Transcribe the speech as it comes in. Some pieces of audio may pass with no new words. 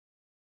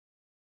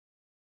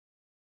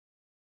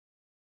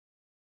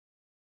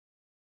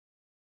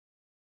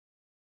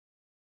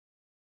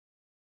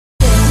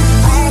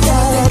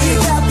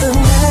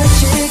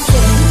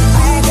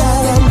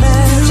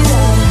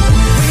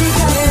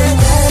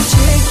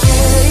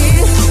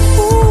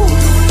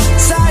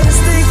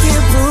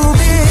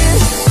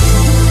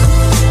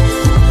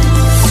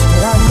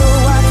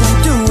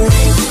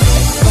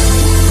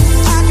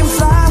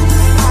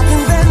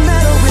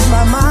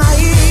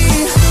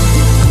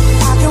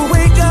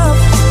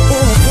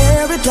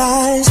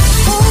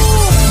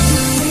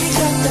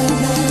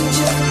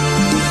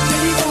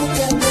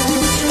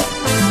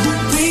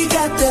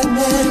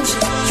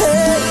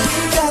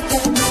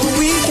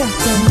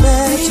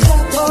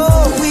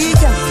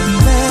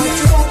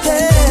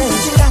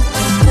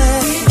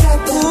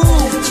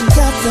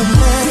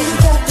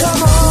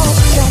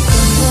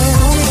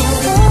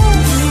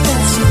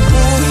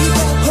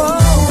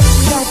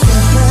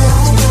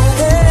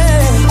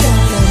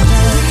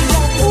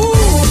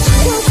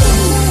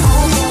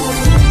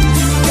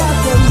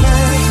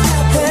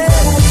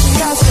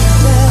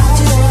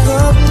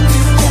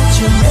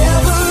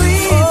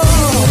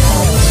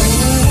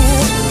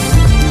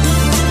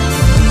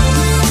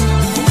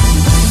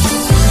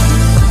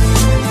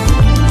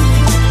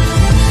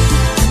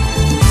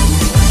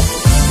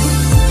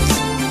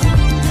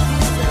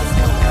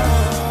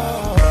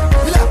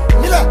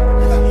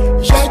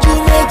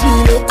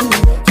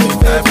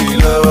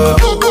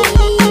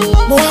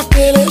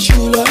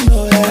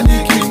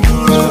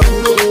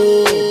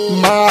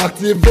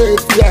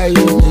elevate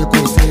ayé mi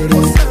kò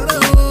ṣeré.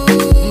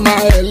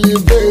 Máa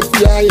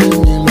elevate ayé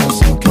mi lọ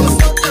sókè.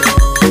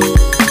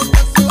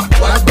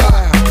 Wá gbà,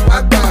 wá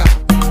gbà,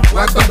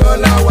 wá gbà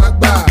dọ́là wá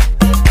gbà.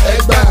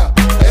 Ẹgbà,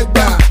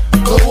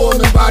 owó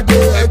mi bá dé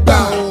ẹgbà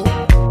o.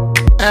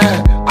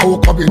 I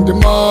woke up in the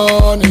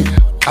morning,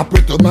 I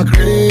pray to my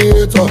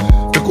creator.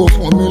 Pé kó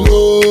fún mi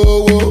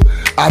lówó,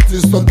 àti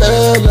sọ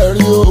tẹ́lẹ̀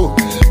rí o.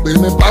 Pè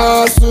mí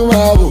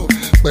Pasuma o,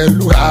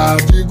 pẹ̀lú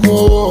Àdìgún o.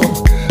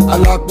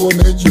 Alápò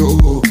méjì o,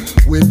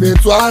 we be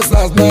twice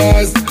as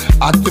nice.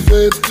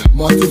 Activate,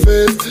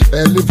 motivate,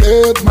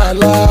 elevate my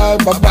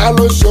life. Bàbá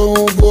ló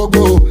ṣohun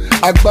gbogbo,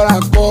 agbára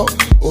kọ́,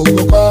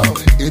 ògo kọ́,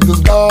 it is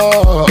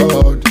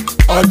God.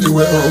 All the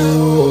way,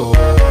 oh,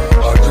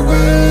 all the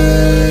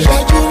way.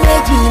 Ṣáájú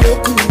méjì ló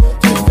kù,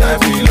 tí fẹ́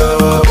fi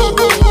lọ́wọ́.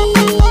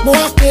 Mo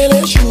wá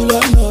kéré ṣù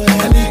lọ́nà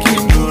ẹ̀ ní kí n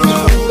dúró.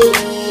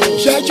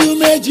 Ṣáájú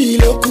méjì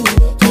ló kù,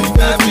 tí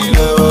fẹ́ fi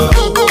lọ́wọ́.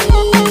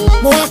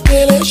 Mo wá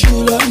kéré ṣù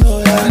lọ́nà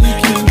ẹ̀ ní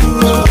kí n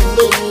dúró.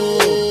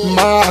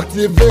 Máa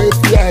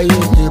activate ayé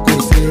mi kò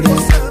ṣeré.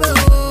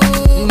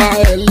 Máa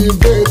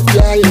elevate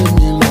ayé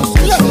mi lọ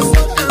sókè.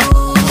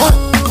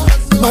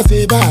 Má ṣe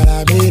bá ara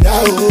mi dá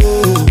o,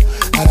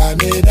 ara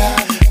mi dá.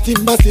 Tí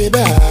má ṣe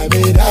bá ara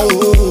mi dá o,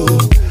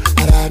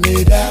 ara mi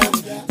dá.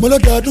 Mo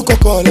lọ́dọọdún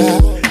kọkànlá,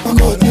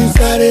 ọmọ tí ń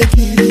sáré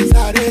kiri.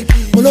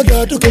 Mo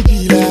lọ́dọọdún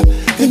kejìlá,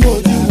 tí mo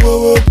ti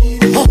wówó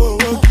kiri.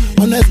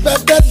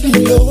 Unexpectedly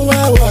owó wá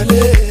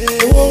wọlé,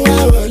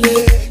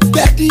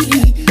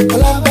 steadily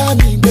ọlámbá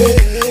mi gbé.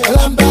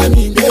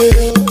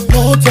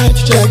 No time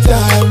to check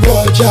time,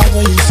 watch out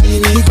when you see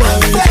me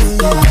coming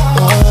through.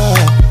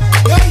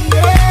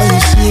 When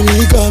you see me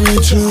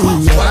coming through.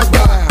 Wá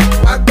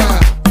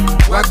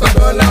gbà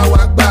dọ́là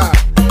wá gbà.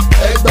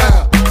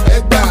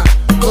 Ẹgbà,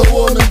 owó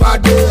mi bá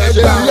dé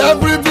ẹgbà.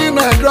 Everything I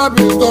drop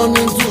is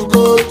turning to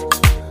gold.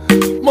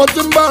 Mo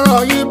ti ń bára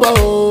yín bọ̀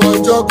o,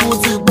 ọjọ́ kú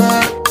ti pẹ́.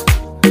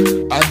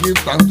 I give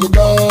thanks to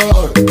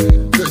God,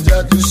 tó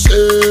jẹ́ kí ṣe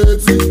é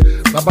tì.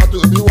 Bàbá tó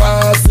bí wá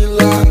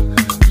sílá,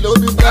 ló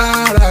bí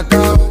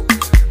báràkà o.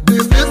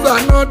 This is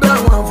another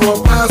one for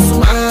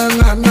Pasuma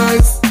and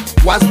Nice.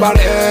 Waspa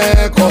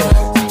Records,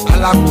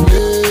 Alápò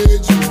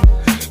méjì,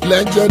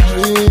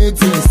 legendary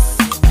things.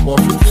 Mo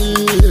fi fi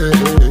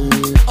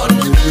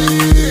ọ̀nà ìwé.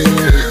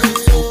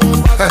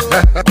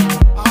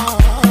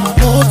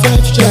 No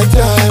time to check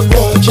time,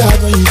 watch out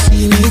when you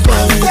see me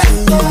coming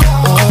through.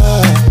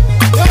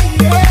 When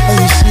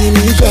you see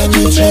me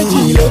coming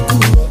through.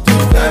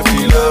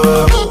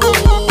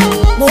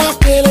 Mo wá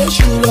kéré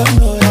ṣù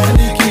lọ́nà ẹ̀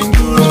ní kí n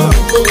dúró.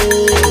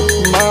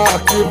 Máa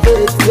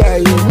activate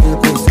ayé mi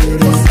kò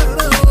ṣeré.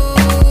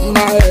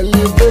 Máa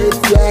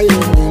elevate ayé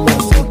mi lọ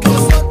sókè.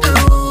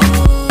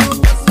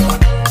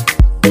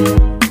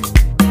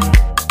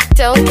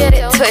 Don't get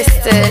it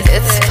twisted,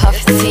 it's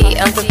Puffy T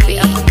on the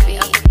beat.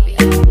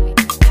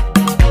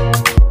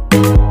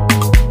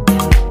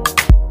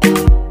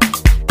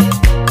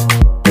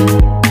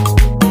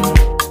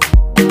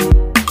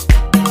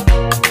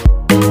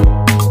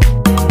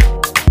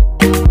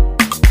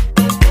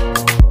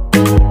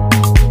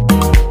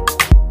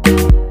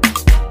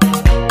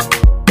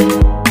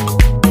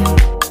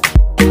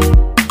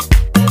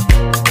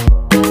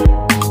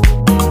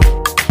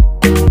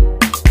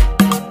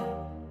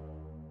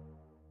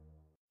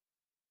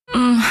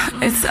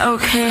 It's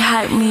okay,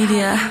 Hype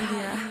Media.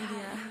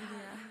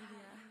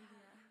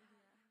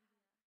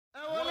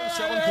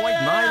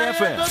 7.9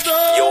 FM,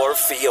 your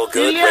feel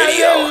good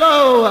radio.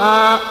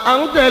 À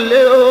ń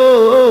tẹ̀lé o.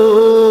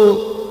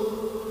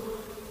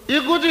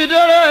 Ikú ti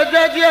dọ́rọ̀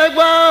ẹ̀jẹ̀ tí ẹ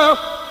gbọ́.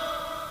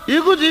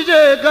 Ikú ti ṣe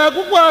ìka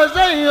púpọ̀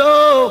sẹ́yìn o.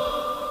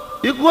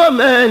 Ikú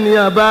ọmọ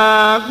ènìyàn bá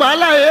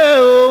gbáláyé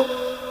o.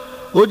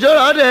 Òjò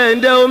rọ̀dẹ̀ ń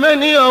dẹ omi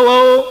ní ọwọ́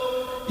o.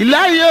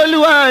 Ìláyé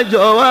Olúwa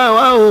jọ̀wọ́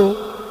àwa o.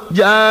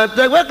 Jà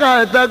tẹgbẹ́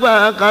kàtàgbà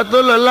ká tó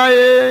lọ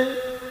láyé.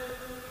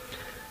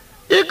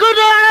 Ikú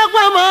dára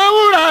pàmò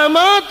wúrà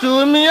mọ́tò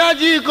mi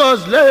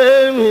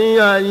ajíkọ̀sílẹ̀ mi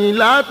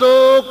Àyìnlá tó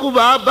kú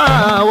bàbá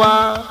wa.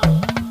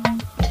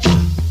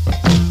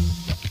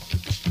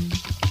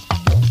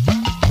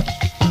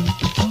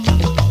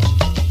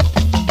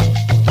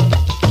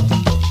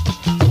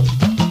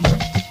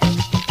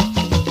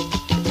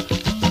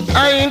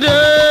 Àyìndé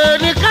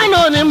ní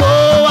Kánò ni mo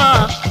wà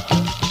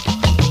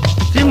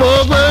tí mo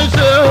gbé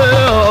ṣe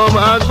ọmọ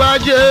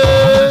Àgbájé.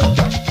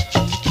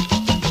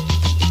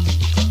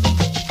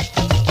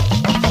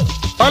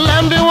 Ọlá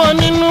ń bí wọn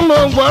nínú mo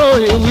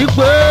gbọ́ròyìn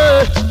wípé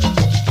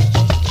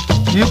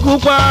ikú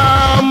pa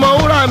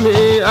Ọmọwúrà mi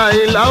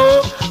Àyìnlá ó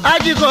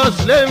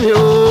ajíkọ̀sílẹ̀ mi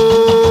ó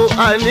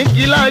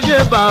àníkílájẹ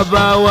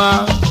bàbá wa.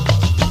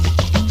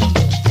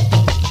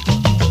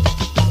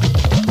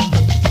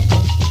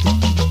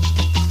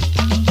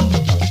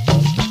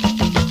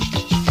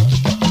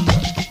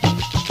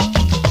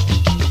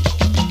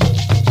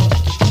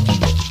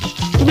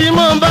 Bí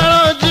mo bá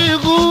rántí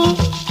ikú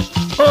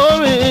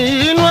orin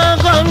inú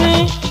ẹ̀kọ́ mi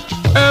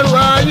ẹ̀rù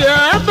ayé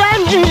bá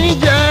mi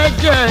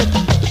jẹ́jẹ́.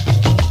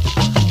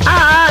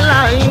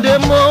 Àlàyé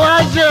mo wá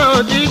ṣe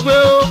òdìgbò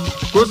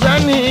kò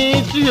sẹ́ni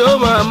tí ó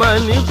máa máa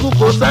níkú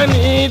kò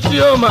sẹ́ni tí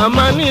ó máa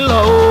máa nílọ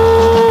o.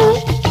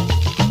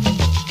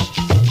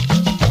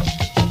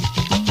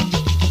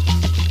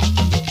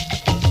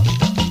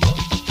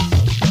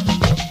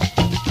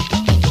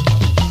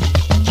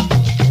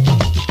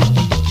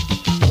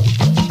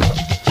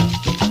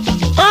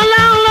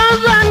 Ọlọ́run ló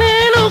sọ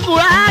nínú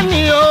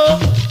Kùránì o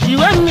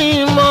ìwé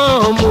mímọ́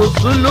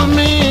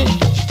mùsùlùmí.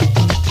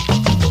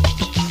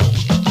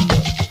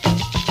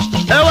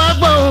 Ẹ wá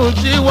gbọ́hùn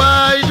tí wá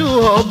ìlú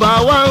ọba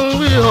wá ń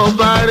wí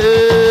ọba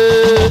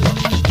rẹ̀.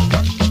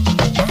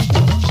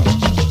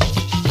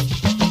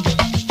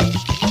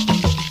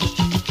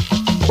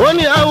 Ó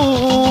ní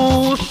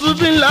àwùsù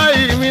bíláì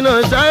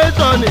mìíràn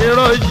ṣáìtọ̀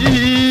nírọ̀jì.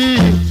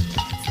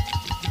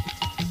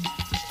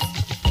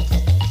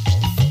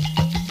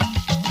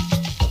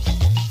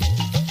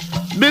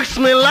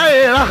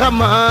 Bismillahir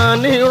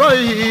Rahmanir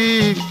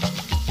Rahim.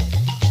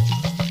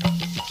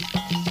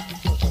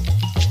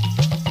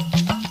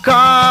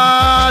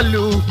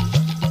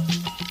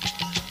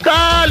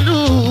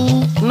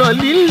 Kalu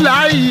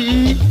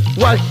nalillahi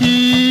wa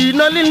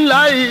inna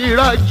lillahi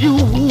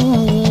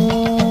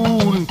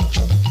rajiun.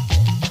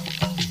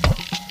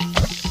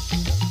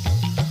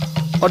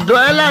 Ọ̀dọ̀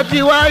ẹ láti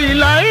wá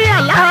ilahi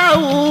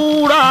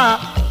aláwùrà.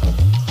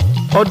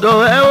 Ọ̀dọ̀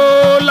ẹ ó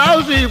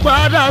láòsì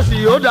padà sí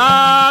ó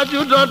dájú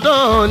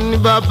dandan ní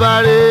bàbá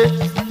rẹ̀.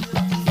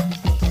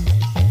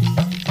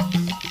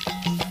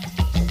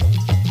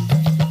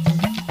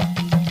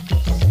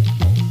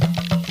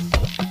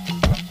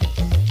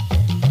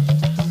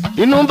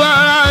 Inú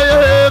bára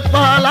yé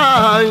pàlà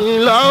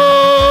Àyìnlá o.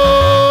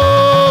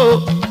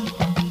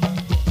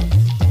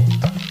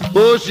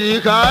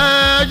 Òṣìkà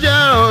ẹ̀jẹ̀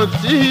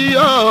rántí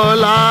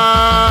ọ̀la.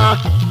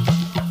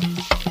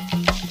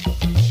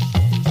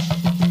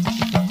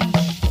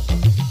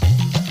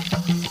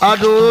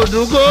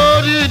 Àdùndùn kò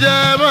dídẹ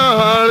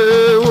máa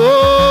rè wò.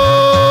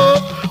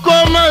 Kó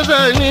má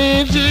sẹ́ni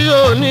tí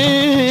ò ní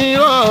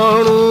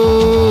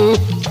ọ̀run.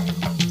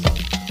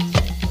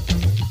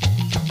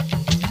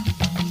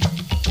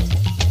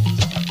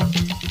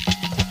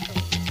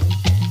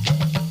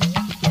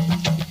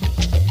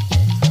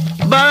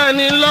 Bára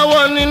ní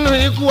lọ́wọ́ nínú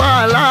ikú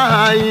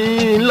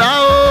Àyìnlá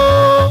o.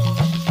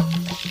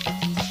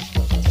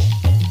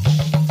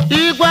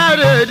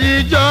 Ìpàdé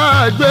díjọ́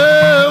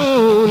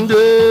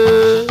àgbéhùndé.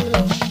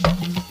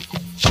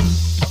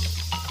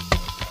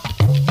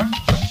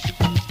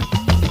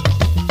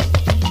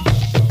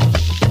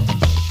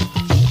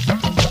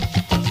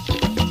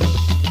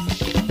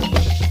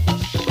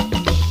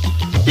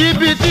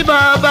 Ibi tí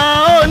bàbá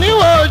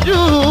oníwòjú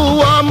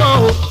ọmọ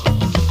o.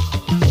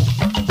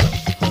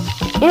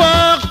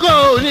 Wọ́n kò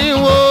ní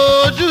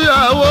wojú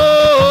ìyàwó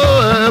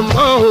ẹ̀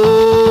mọ́ o.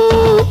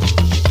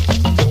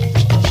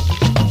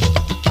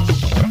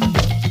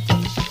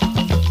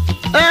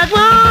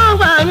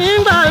 Ẹ̀gbọ́n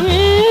gbàmí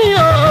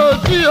ò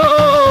tí o.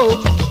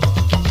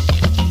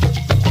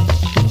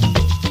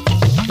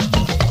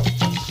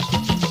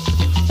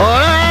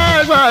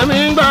 Ọ̀rẹ́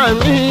gbàmí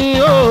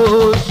ò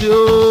tí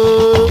o.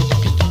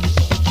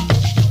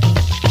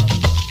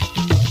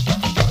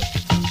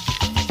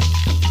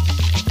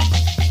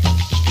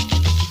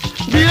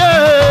 Bí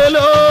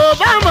èlò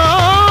bá mọ̀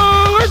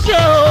ọ́n ṣe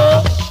o.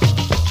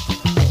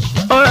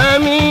 Ọ̀rẹ́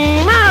mi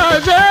máa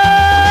ṣe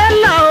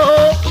là o.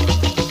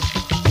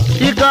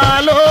 Ìkà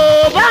ló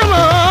bá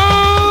mọ̀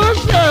ọ́n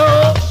ṣe o.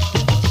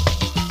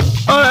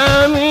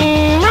 Ọ̀rẹ́ mi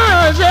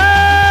máa ṣe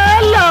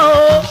là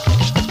o.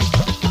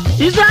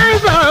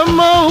 Ìsáyìnsá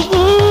mọ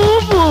òkú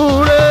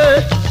fúre.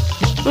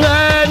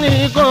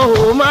 Ẹnìkan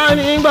ò máa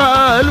ní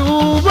gbàlú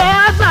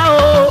bọ́sà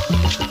o.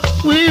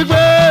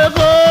 Wípé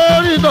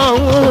kórìtọ̀ ń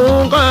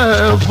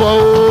kẹ́fọ́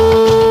o.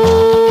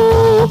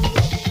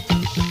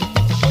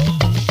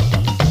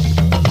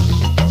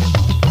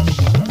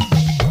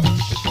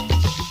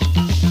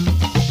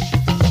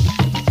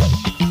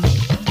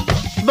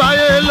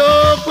 Báyé ló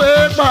pé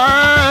pa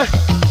ẹ́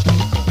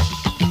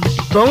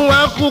tó ń wá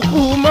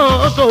kúkú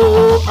mọ́tò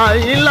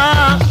Àyìnlá.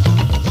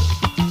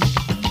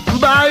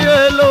 Báyé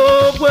ló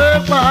pé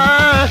pa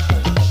ẹ́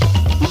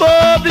bó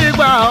bí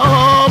gbà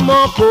ọmọ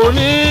kò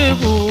ní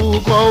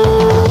ìbùkọ́ o.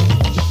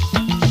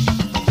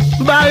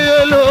 Báyé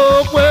ló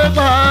pé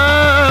pa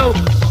ẹ́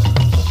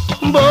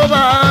bó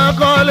bá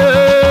kọ́lé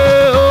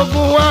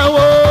ogún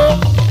wáwó.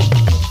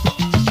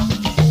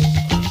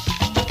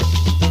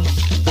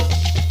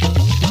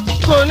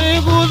 Kò ní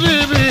kú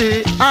síbi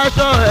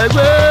aṣọ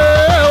ẹgbẹ́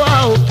wa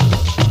o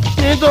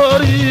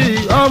nítorí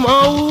ọmọ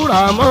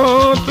wúrà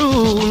mọ́tò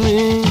mi.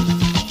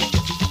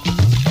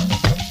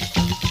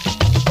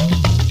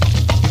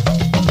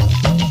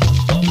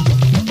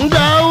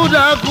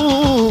 Dáúdà kú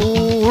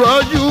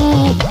rọ́jú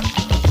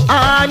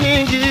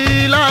anigi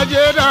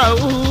lájẹ́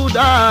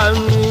Dáúdà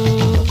mi.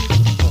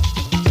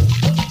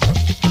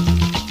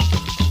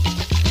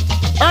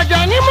 Ọjà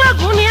ní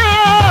mọ̀kún ni ó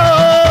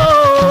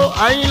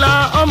Àyìnlá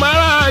ọmọ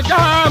aráàjà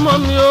mọ́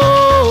mi o.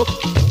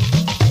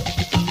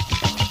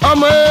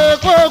 Ọmọ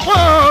èkó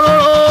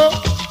kọ̀ọ̀rọ̀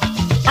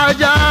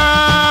ajá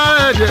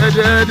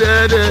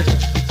dẹ̀dẹ̀dẹ̀dẹ̀.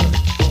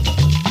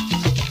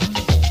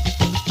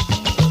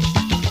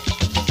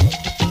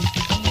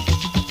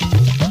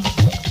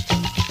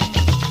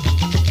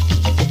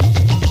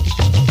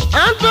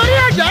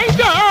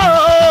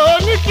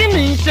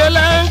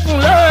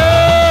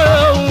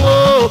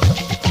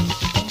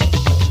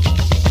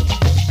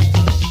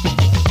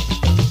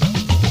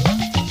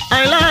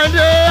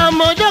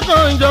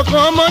 jọ̀kọ̀njọ̀kọ̀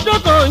ọmọ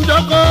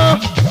jọ̀kọ̀njọ̀kọ̀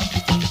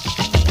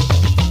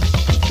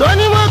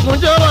tóní mọ̀gùn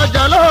jẹ́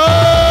wàjà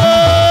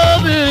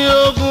lóbìnrin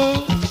ogun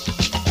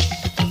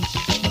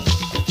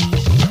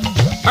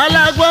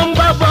alágbó ń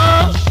gbàgbọ́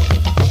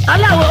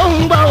aláwọ̀ ń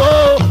gbàwọ̀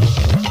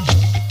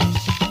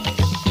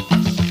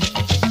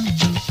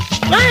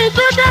lẹ́yìn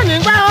tó dé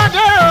nígbà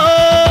ọdẹ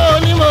o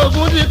ní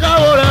mọ̀gùn ti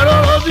káwọ́ rẹ̀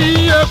rọrọ bí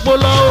epo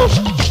lọ o.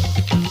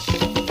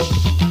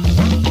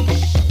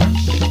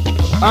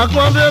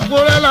 àpọ̀nbẹ́pọ̀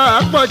rẹ̀ là á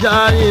pọ̀jà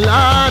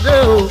ìlàdé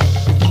o.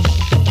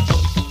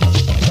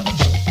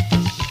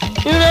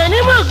 ìrẹ̀ ní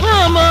mọ̀gùn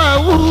ọmọ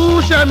àwùrú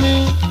sẹ́mi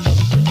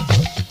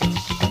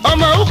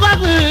ọmọ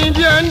àwùkọ́sìn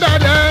díẹ̀ ń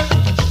dàdẹ́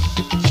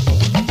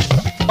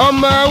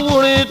ọmọ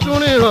àwùrin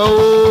túnrin rọ̀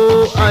o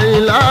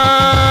àyìnlá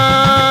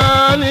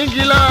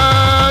nígilá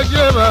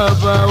jẹ́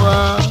bàbá wa.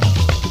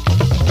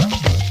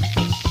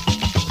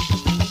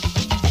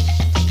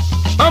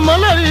 ọmọ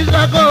lórí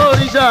ìṣàkó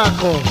òrìṣà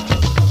kan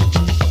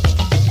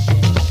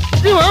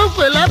tí wọ́n ń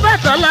pè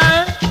lábàtàlá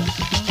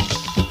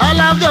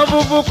alájọ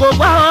funfun kò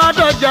gbá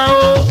ọdọjà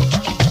o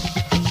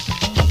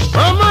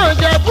ọmọ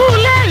ìjẹ̀bú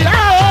lẹ́yà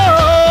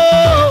o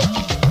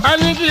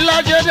anigilá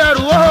jẹ́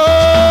dẹrù o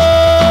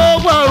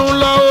gbọ̀rùn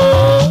lọ o.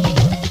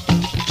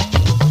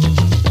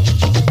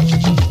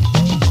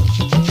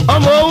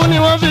 ọmọ òun ni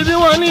wọ́n fi bí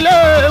wọn nílé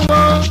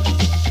wọn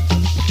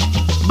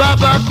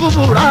bàbá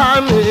kúbúrà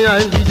mi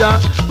àìjíjà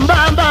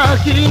bàbá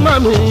kí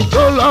màmí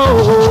tó lọ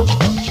o.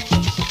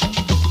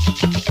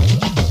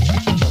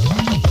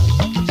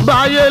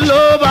 báyé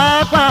ló bá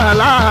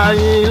pààlà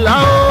Àyìnlá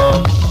o.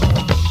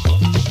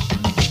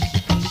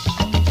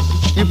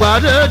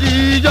 ìpàdé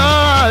dijọ́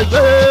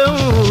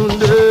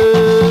àgbéhùndé.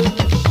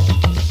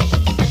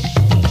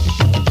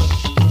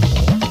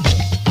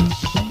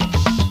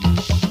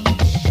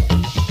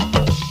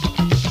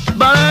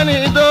 bàrẹ́ni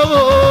tó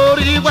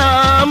borí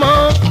pamọ́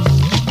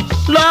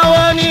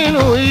lọ́wọ́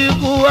nínú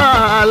ikú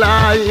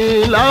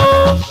Àyìnlá o.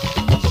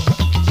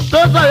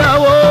 tó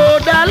sọ̀yàwó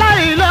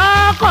dáláì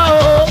lọ́kọ̀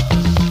o.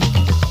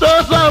 tó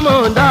sọmọ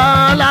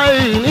dáláì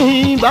ní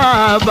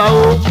bàbá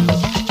o.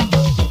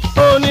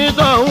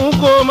 onítọ̀hún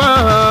kò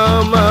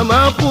màmá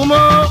kú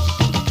mọ́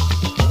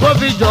kó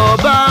fi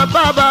jọba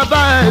bá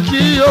bàbá ẹ̀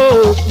tí yóò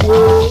kú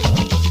o.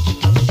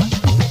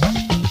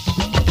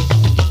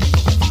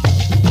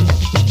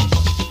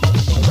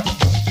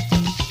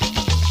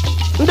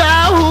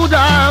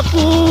 Dáúdà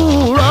kú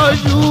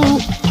rọ́jú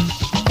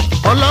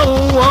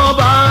ọlọ́run wọn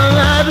bá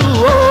lẹ́dùn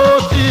ó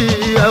ti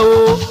yẹ o.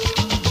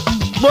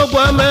 gbogbo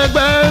ọmọ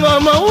ẹgbẹ́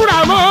ọmọ wúrà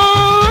mọ́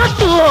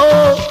tù o.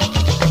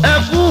 ẹ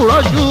kú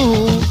rọ́jú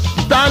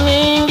tani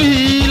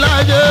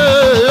ìlàjẹ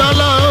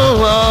ọlọ́run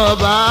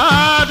ọba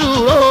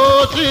dúró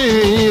tì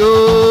yín o.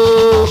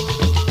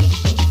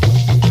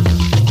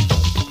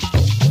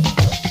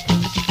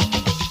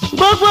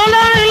 gbogbo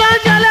olórin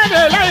lọ́jọ́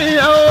lẹ́dẹ̀ lẹ́yìn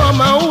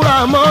ọmọ wúrà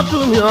mọ́tò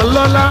mi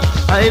ọlọ́lá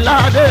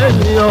àìláde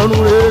mi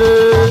ọ̀run rere.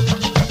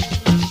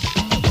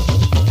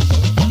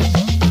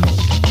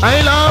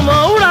 àìlà ọmọ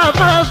wúrà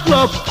fans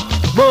club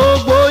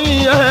gbogbo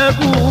yín ẹ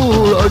kú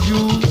rọ̀jú.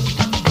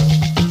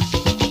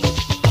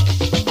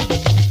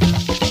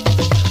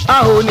 a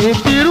ò ní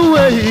firú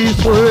èyí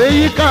sùn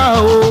èyí ká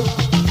o.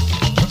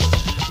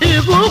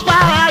 ikú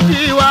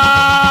pàdé wá.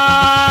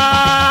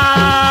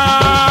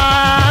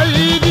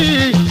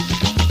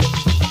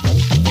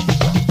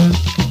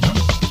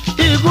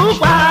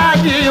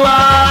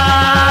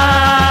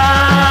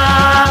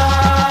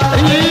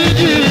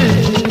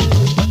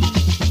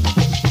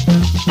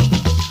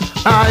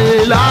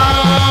 Àyìnlá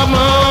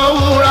ọmọ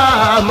wúrà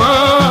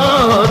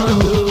mọ́tò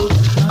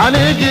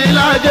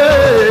anigilájẹ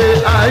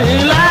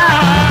Àyìnlá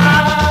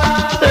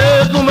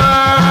egun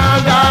máa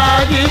ga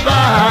jíba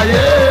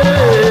ayé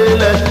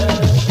lẹ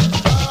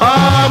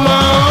ọmọ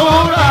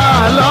wúrà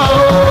lọ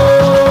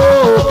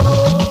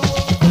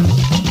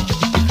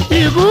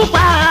ikú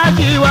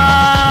pàdé wá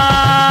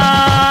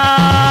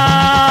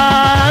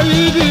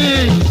nídìí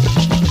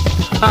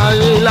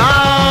Àyìnlá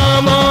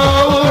ọmọ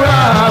wúrà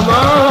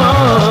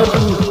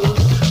mọ́tò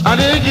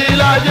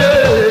anigilájẹ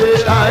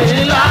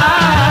Àyìnlá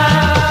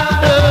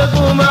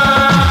egun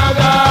máa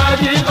ga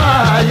jíba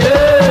ayé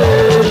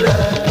lẹ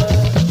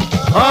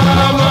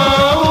ọmọ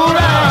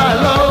wúrà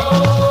lọ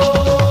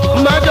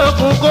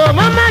májọkùn kó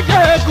má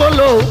jẹ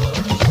kóló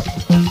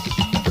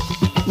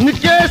ní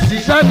kéèsì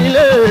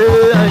sanilé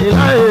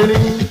Àyìnlá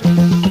erin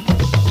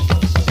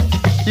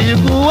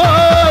ikú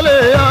wọlé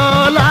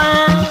ọlá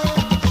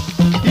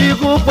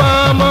ikú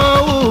pamọ́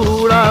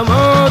wúrà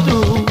mọ́tò.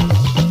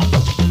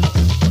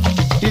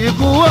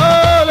 Ikú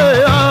wọlé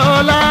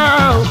ọlá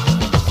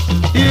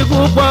ikú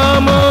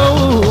pamọ́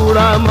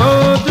wúrà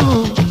mọ́tò.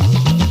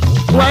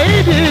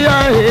 Wáídì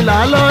Àyìnlá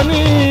lọ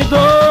ní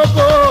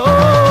tókò.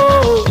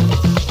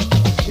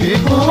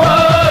 Ikú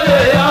wọlé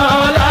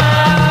ọlá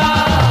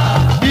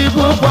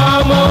ikú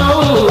pamọ́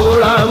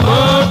wúrà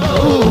mọ́tò.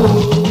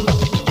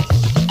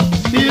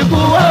 Ikú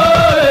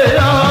wọlé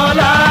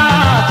ọlá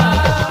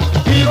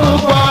ikú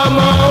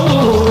pamọ́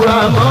wúrà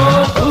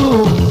mọ́tò.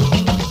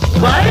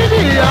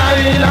 Wáídì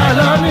Àyìnlá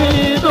lọ ní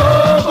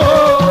tókò.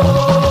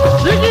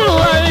 Síkírù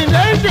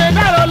Àyìndé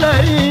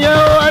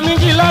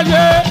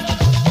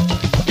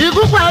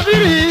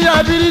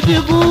ti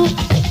kú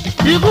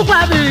ikú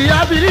pàbí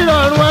abiri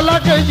rọrùn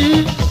alákejì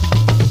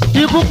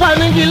ikú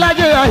panigi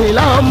lájẹ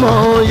àyìnlá ọmọ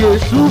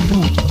Yẹ̀sùfù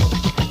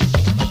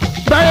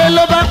báyé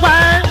ló bá pa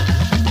ẹ́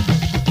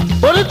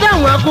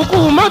onítàwọn àkókò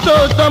mọ́tò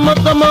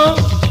tọmọtọmọ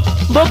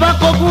bó bá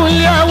kókún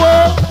ilé awo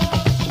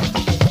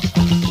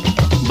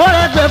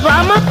bọ́rẹ̀ gbẹ̀fà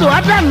mọ́tò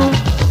àdánù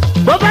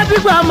bó bá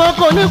dìgbà ọmọ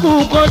kò ní kú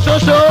kan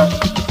ṣoṣo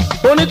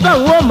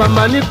onítàwọn ò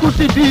màmá ní kú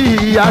síbi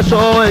aṣọ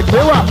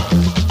ẹ̀gbẹ́ wà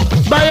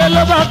báyé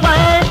ló bá pa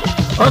ẹ́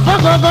ọ̀sán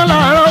gangan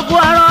làárọ̀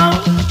ogún arọ́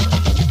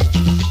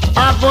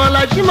àfọ̀n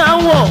làjí máa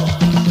ń wọ̀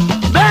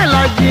bẹ́ẹ̀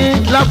làjí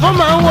làfọ́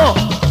máa ń wọ̀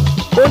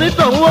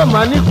onítàwọn ò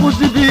mà ní kú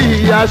síbi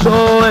aṣọ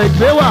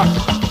ẹ̀gbẹ́ wà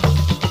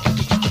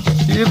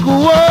ikú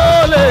wo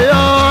lè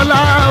yọ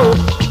ọ́lá o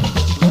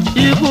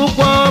ikú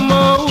pọ̀ ọmọ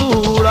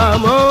òwúrà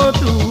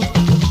mọ́tò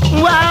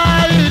wá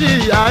ìrì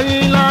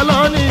àyìnlá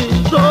lọ́ní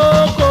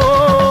ìjókòó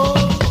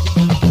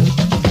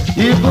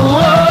ikú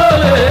wo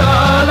lè yọ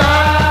ọ́lá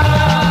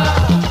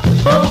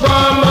ó pọ̀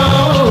ọmọ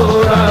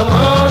òwúrà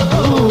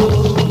mọ́tò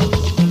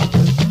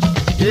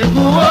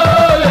ikú wo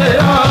lè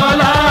yọ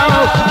ọ́lá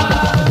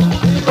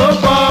ó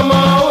pọ̀ ọmọ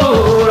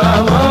òwúrà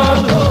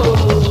mọ́tò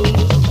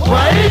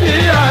wá ìrì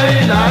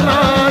àyìnlá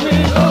lọ́ní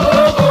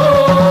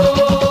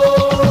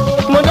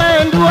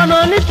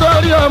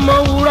nítorí ọmọ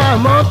wúrà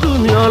mọ́tò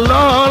mi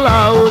ọlọ́ọ̀la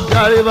ó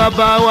jàre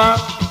bàbá wa.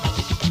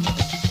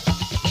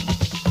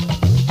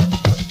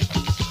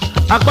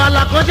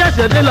 àpàlà kan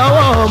ṣẹ̀ṣẹ̀ dé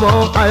lọ́wọ́ ọmọ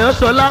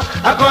Àyànsọ́lá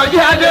Àkànjí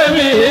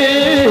Adémi.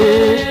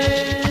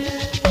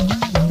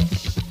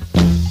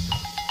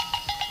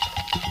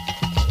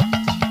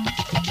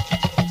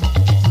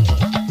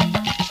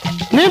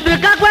 níbi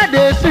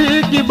kápẹ́dé sí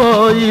kíbọ̀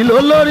yìí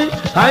lólórí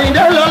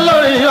Àyìndé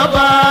lólórí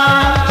ọba.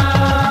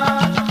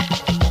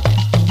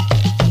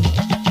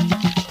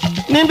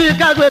 níbi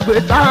kágbègbè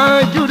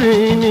Tájúrì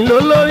ní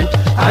lólórí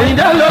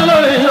Àyìndé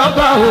lólórí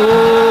ọba o.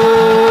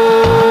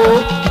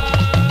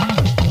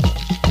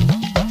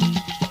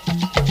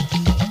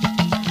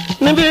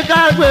 níbi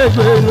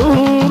kágbègbè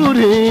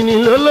Núrùrì ní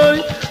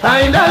lólórí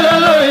Àyìndé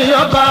lólórí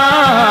ọba.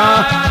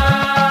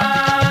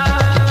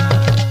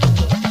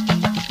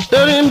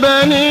 torí ń bẹ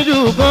ní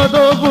ìdúkan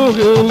tó gùn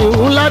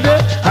kìnìún ládé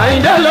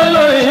Àyìndé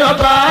lólórí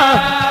ọba.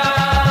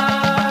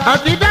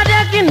 àti dáadé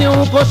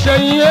kìnìún kò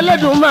ṣẹ̀yìn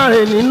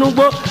Elédùmarè nínú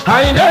gbó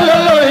Àyìndé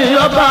lólórí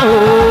ọba o.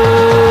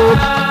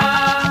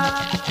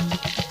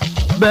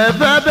 bẹ́ẹ̀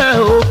bẹ́ẹ̀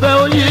ò fẹ́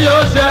ó yí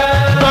yóò ṣẹ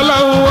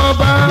tọ́lọ́hún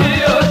ọba.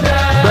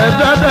 bẹ́ẹ̀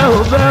bẹ́ẹ̀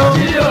ò fẹ́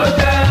ó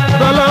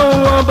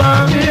tọ́lọ́hún ọba.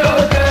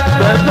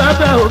 bẹ́ẹ̀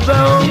bẹ́ẹ̀ ò fẹ́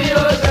ó.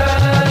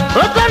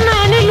 ó tẹ́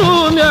náà nílùú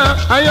mi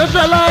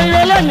Àyànsọ́lá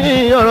ìrẹ́lẹ́ni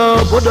ọ̀rọ̀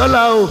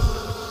bọ́dọ́là o.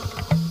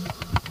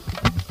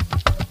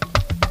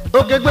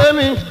 òkè gbé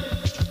mi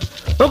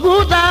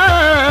òkúta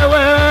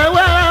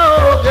wẹ́wẹ́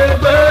òkè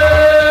gbé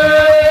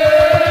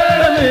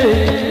mi.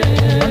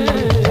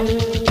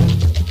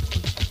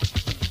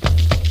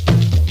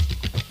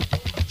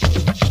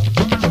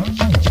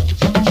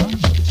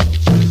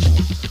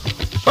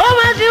 ó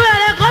máa ti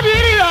wẹ̀rẹ̀ kọ́ di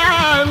rí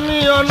àmì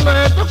ọ̀nà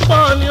tó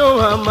pọ̀ ní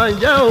òun àmà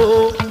jẹ́ o.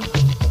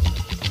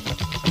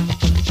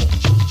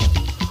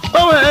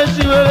 ó máa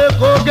ti wẹ̀rẹ̀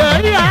kọ́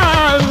gẹ̀rí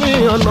àmì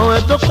ọ̀nà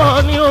tó pọ̀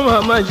ní òun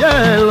àmà jẹ́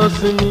lọ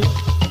sí mi.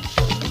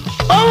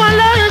 Òun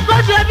lóyún kó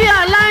ṣe bí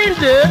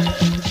aláìndé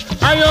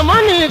àyànmọ́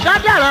ní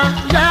kádàrá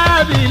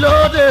jábì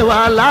lóde wà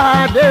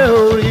ládé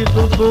orí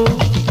tuntun.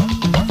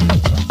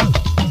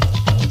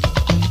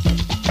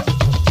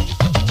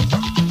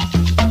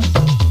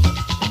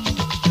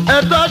 ẹ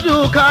tọ́jú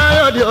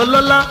Káyọ̀dé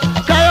ọlọ́lá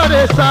Káyọ̀dé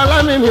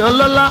Sálámì mi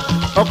ọlọ́lá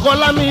ọkọ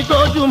lámì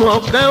tójú mọ̀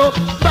kẹ́ ó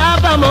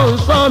bàbá mọ̀ ń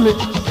sọ mi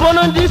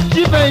fọ́nọ́dí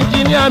chief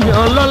engineer mi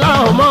ọlọ́lá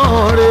ọmọ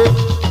rẹ̀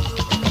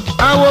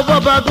àwọn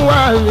bọ́bá tún wà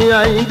ní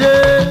Àyìndé.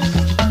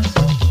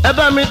 ẹ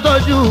bá mi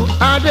tọ́jú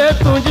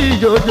Adétúnjì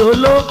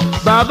jòjòló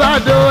bàbá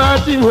do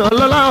àti mi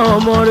ọlọ́lá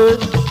ọmọ rẹ̀.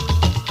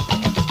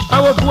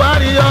 àwọn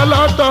Buhari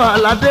ọlọ́tọ̀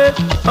Aládé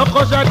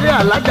ọkọ̀ Ṣadé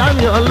Alájà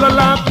mi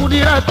ọlọ́lá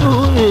Kúdírátù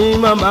mi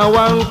màmá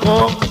wa ń kọ́.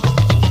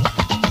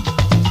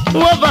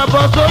 wọ́n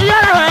bàbọ̀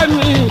sóyára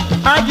mi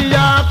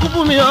àjìyà kúkú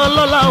mi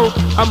ọlọ́lá o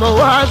àmọ́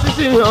wá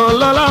sísì mi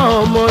ọlọ́lá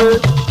ọmọ rẹ̀.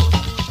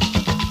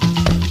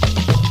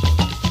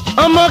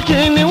 ọmọ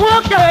kìíní wọ́n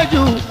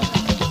kẹ́jù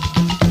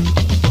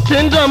tí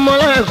ń dánmọ́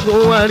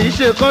ẹ̀kún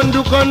àríṣe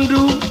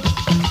kọ́ńdúkọ́ńdú.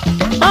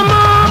 ọmọ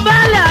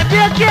baálẹ̀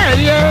adé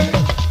kẹ́rì ẹ́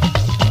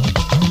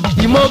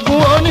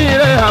ìmọ̀gùn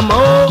onírè àmọ́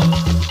ó.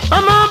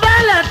 ọmọ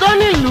baálẹ̀ tó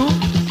nílùú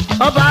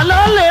ọba ló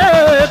lè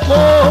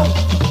kó.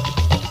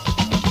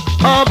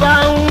 ọba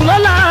ń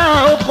lọ́la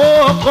oko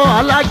ọkọ̀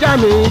alájà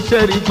mi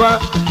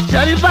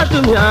Ṣẹ̀rífà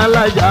tún mi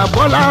alájà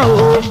Bọ́lá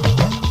o.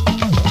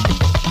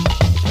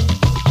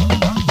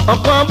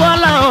 ọkọ̀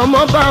Bọ́lá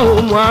ọmọ bá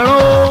òun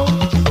àrùn o.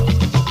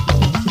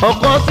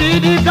 ọkọ̀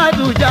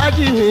Sídíkàtù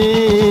jájì mi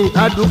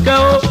Àdùkẹ́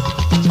o.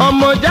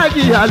 ọmọ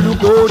jájì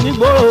àlùkò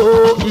nígboro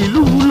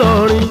ìlú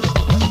Ìlọrin.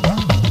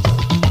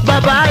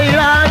 bàbá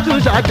Ìrájú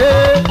Ṣàdé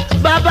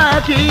bàbá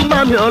kí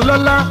màmí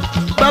ọlọ́lá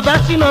bàbá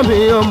sínà mi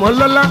ọmọ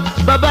lọ́lá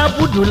bàbá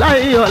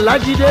Bùdùláì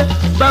Ọlájídé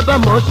bàbá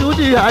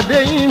Mọ̀ṣúdì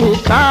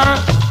Adéyìnká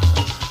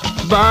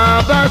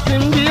bàbá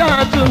Simbi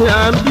àtúnyà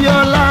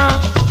Abíọ́lá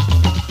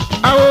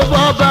àwọn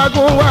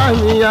bọ́bágún wà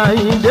ní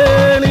Àyìndé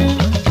rí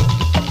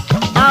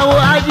àwọn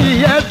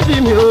adìyẹ tì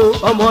mí o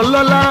ọmọ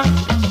lọ́lá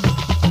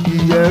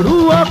ìyẹ̀rú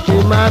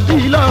ọ̀kìn máa bí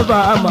lọ́ba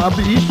máa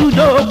bí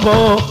súdòkọ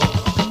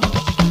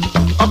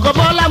ọkọ̀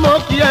bọ́lá mo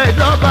kí ẹ̀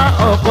dọ́ba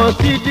ọkọ̀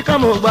sí díkà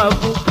mo gbà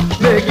fún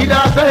mègídá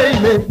sẹ́yìn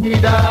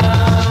mègídá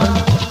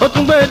ó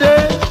tún gbédé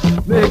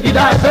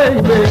mègídá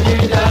sẹ́yìn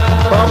mègídá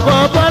ọkọ̀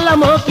bọ́lá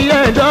mo kí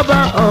ẹ̀ dọ́ba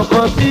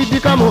ọkọ̀ sí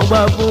díkà mo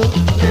gbà fún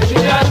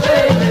mègídá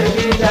sẹ́yìn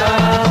mègídá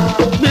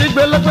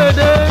gbígbé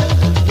lọ́gbédé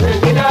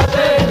mègídá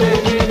sẹ́yìn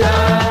mègídá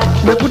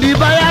mèkúdí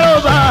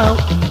báyárọ̀bá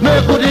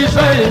mèkúdí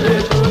sẹ́yìn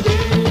mèkúdí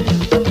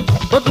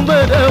ó tún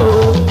gbédé o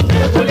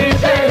mèkúdí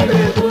sẹ́yìn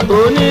mèkúdí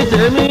òní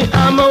tèmi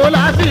amọ̀wó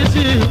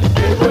lásìsì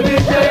mèkúdí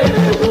sẹ́yìn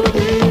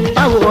mèkúdí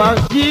àwọ̀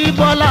àjí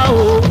bọ́lá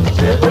o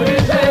mèkúdí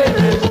sẹ́yìn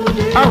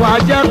mèkúdí àwọ̀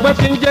àjẹpẹ́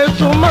tí ń jẹ́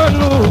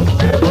súnmọ́nù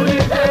mèkúdí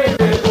sẹ́yìn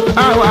mèkúdí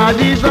àwọ̀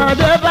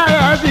àdìsàdé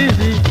báyà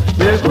sísì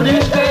mèkúdí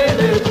sẹ́yìn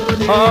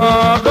mèkúdí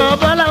ọ̀kọ̀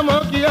bọ́lá mọ́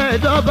kí ẹ̀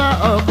dọ́ba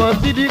ọkọ̀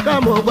sídìkà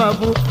mọ́ gbà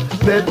fún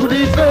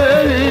mèkúdí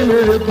sẹ́yìn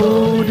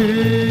mèkúdí.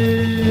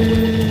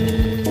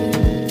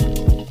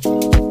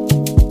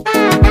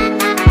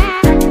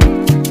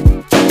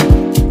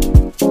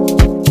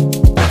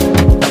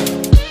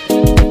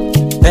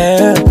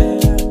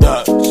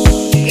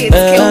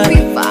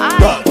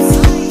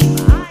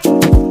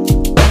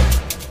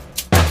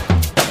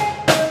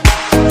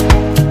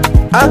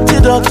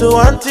 Antidote,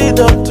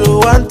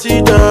 antidote,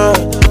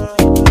 antidote.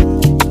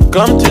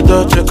 Come to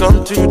Dutch,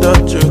 come to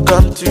Dutch,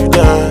 come to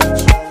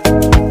Dutch.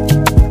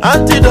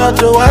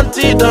 Antidote,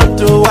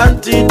 antidote,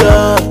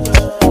 antidote.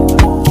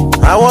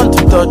 I want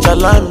to touch,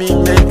 allow me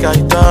make I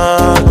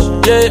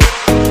touch. Yeah,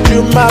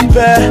 you my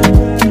pet,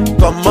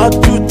 come out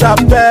to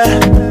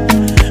tape.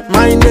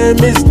 My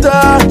name is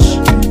Dutch.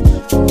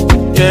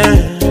 Yeah,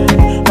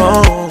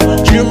 oh,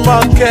 you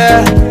my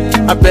care.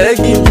 I beg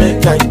you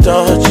make I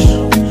touch.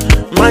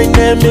 My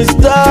name is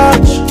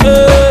Dutch.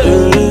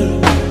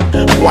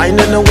 Wine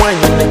and a wine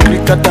in the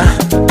cricketer.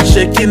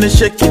 Shaking and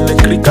shaking the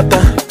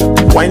cricketer.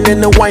 Wine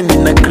and a wine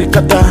in the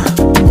cricketer.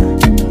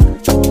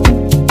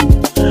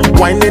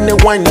 Wine and a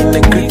wine in the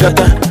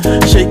cricketer.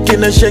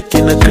 Shaking and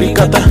shaking the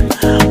cricketer.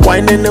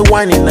 Wine and a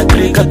wine in the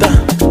cricketer.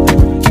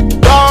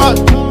 God,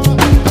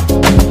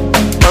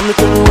 mommy,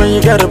 tell me when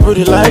you got a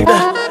booty like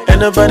that.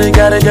 Ain't nobody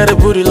got a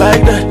booty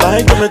like that.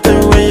 Like, come and tell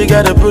me when you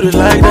got a booty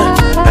like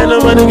that. Ain't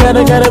nobody got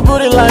a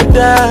booty like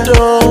that.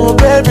 Oh,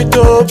 baby,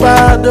 do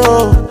bad,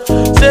 oh.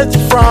 Set it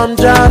from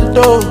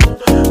Janto.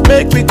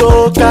 Make me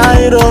go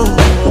Cairo.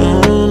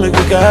 Make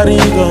me carry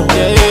go.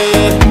 Yeah, yeah,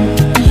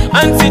 yeah.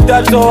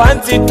 Antidote,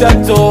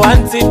 antidote,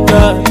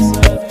 antidote.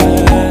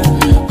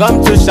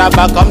 Come to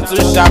Shabba, come to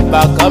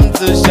Shabba, come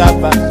to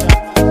Shabba.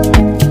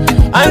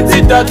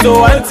 Antidote,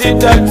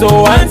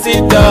 antidote,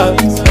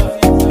 antidote.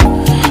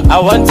 I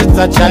want to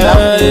touch and I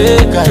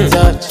can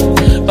touch.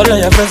 All of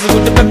your friends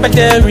with the pepper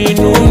there,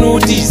 no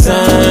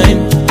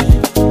design.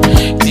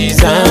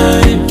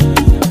 Design.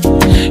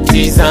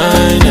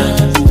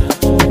 Designers.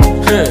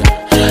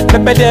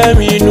 Pepper there,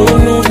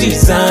 no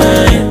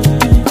design.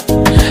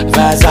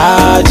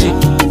 Versace.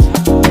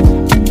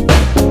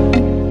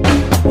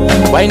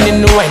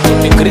 Whining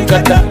the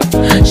cricketer.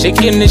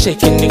 Shaking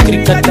the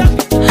cricketer.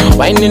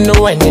 Whining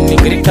the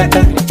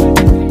cricketer.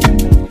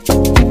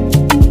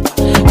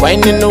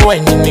 Whining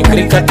the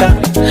cricketer,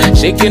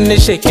 shaking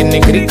the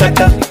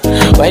cricketer,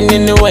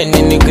 whining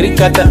the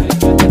cricketer.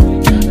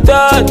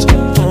 Touch,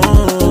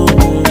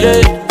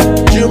 yeah,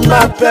 you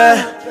my pet,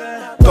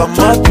 come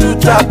out to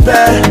tape.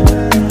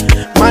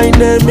 My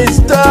name is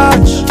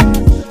Dutch,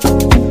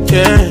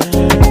 yeah,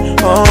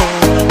 oh,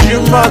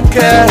 you my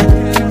care,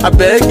 I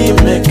beg you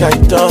make I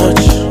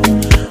touch.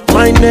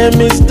 My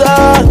name is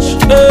Dutch,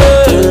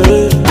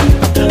 yeah.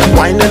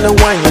 Wine and a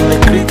wine in the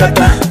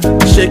cricketer.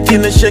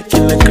 Shaking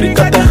the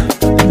cricketer.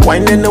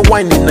 Wine and the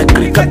wine in the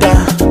cricketer.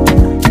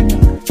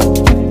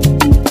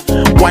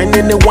 Wine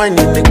and the wine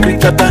in the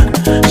cricketer.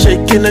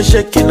 Shaking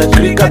the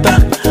cricketer.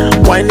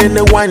 Wine and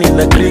the wine in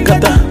the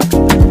cricketer.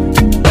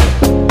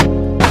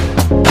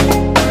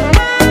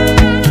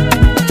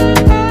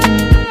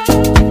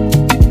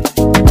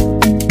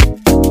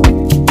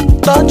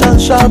 Dutch and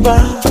Shabba.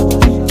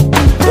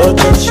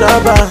 Dutch and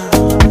Shabba.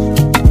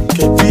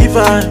 KP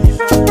Vibe.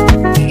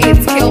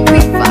 It's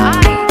Kelpie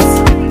Vibes.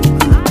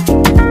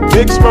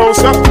 Big Smoke.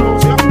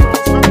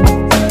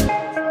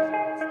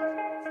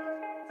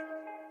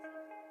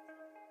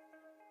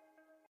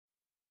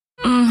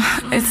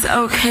 It's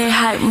okay,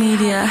 hype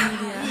media.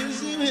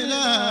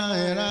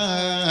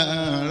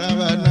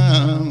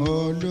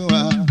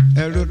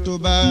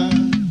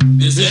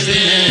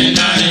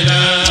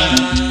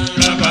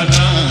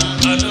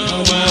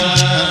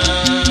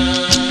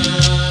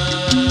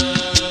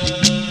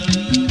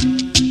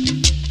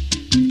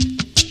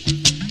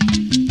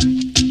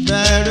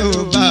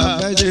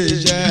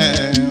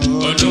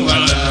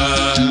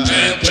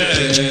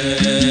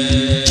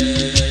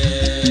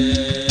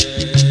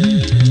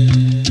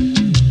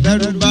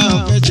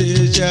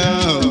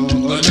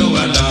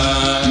 Olúwa la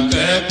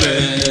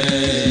kẹ́pẹ́.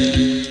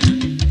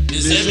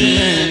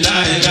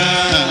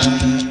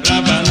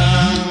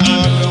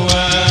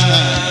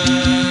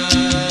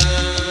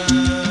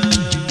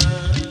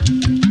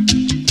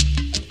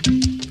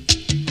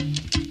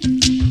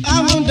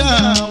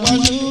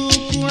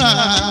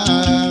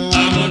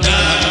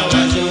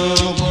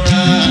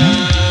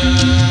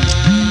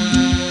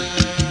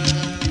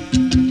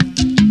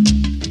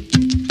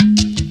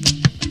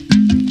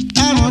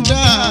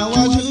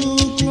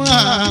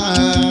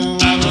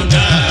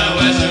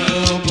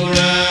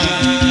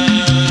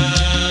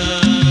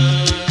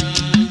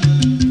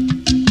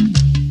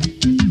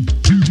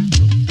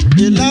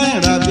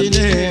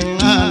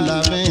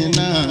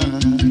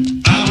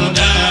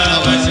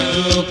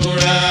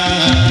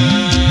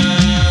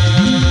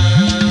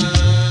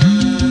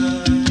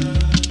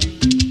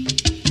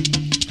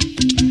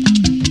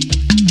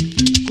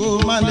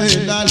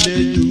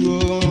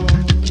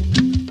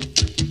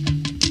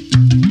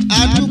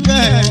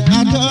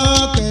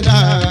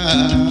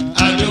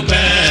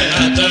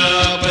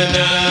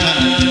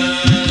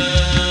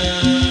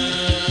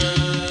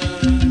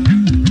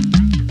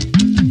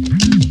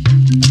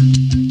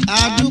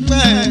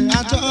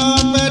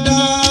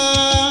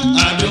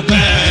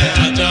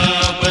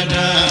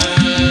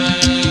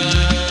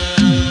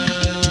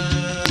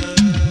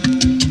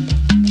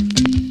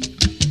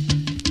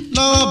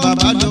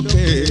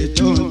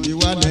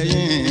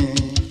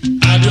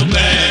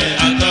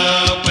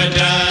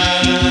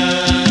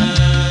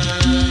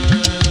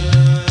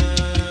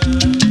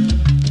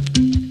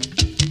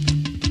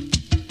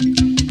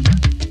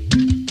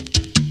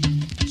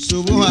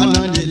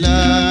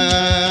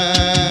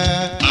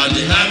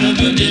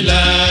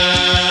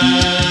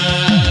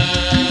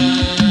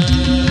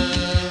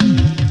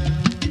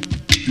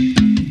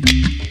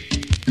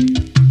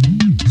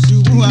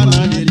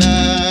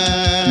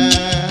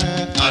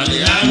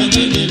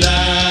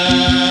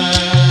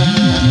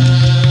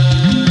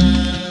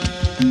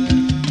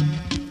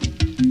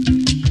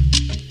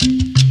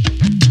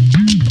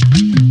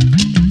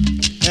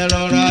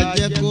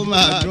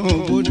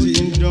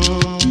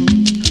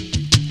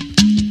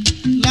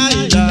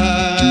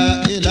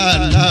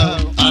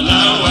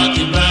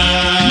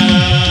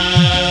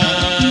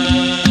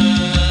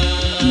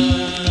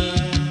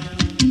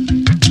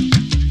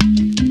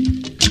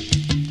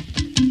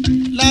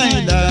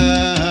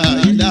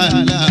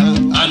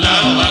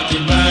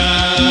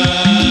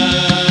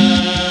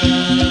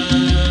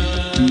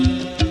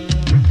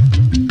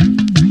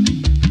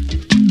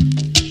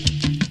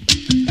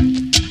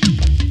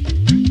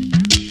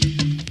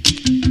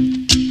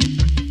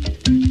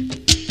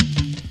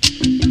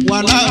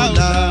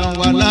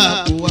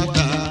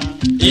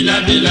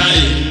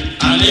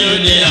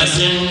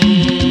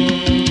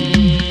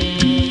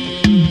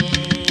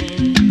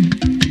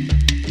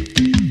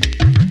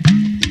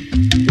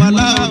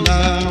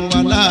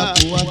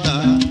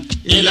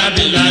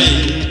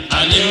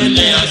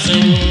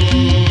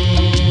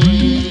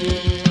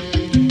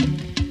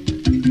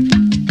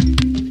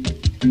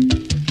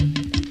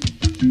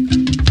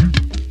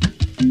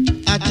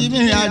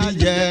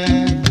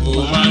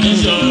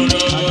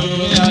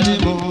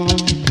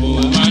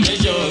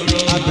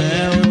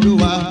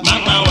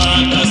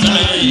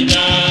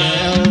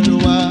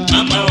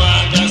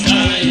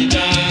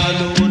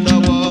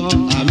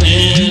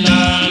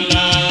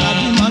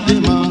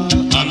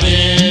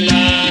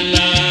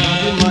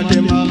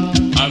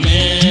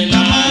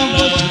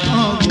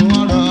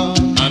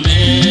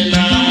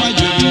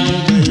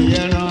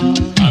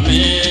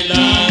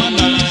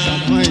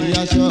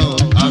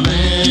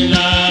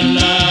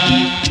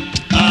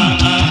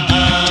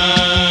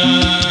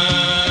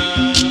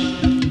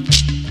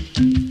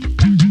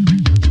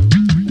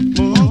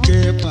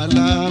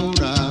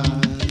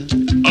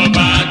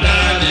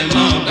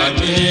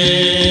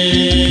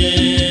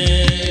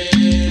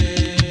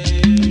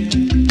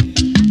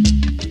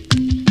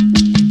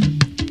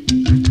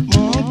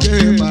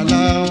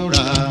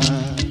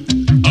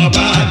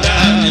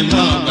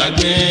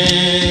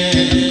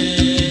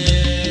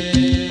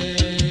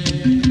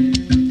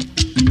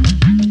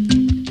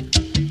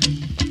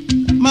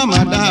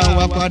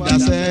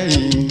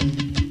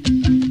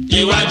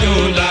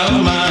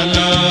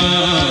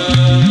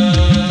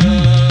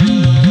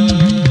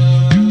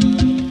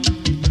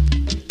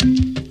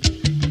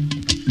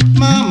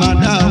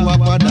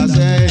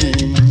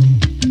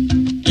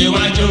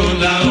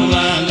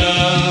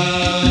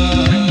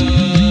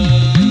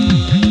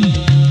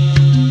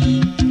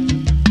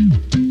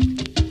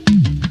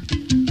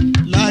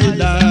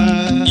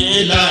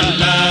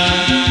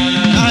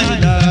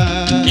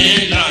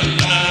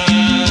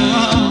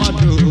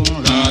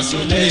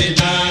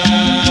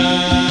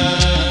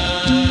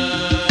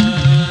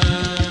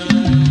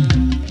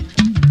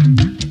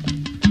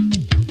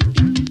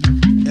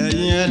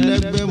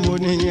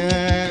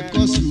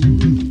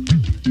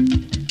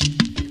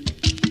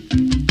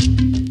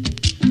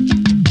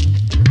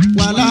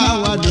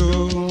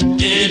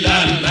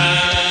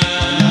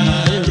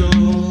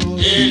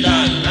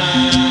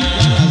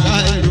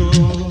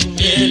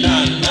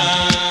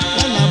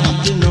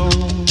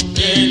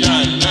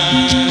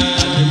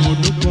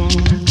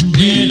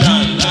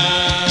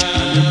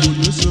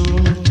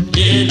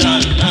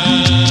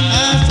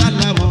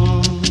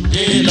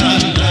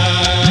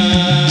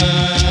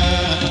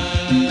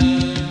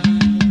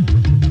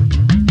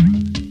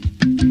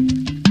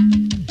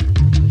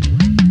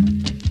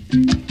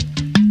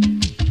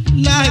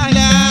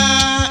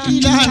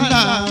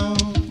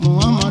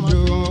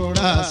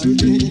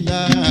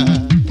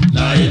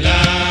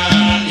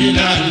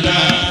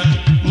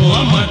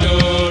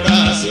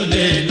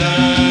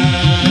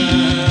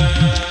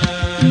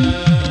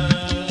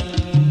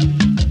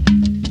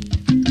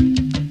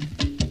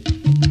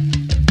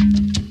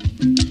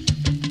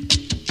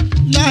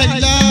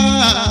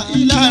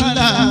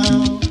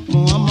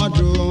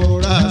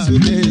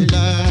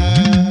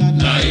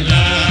 Rasulillah. La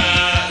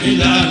ilaha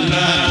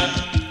illallah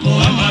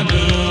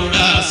Muhammadu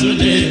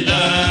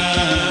Rasulillah.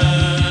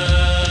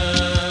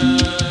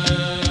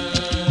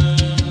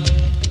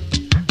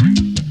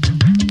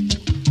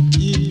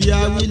 Ibi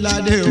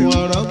awilade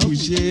wọ̀rọ̀ kù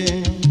ṣe.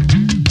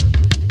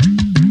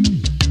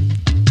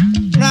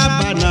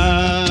 Rábànà.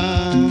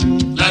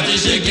 Láti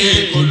ṣe ké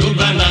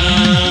kòlóbànà.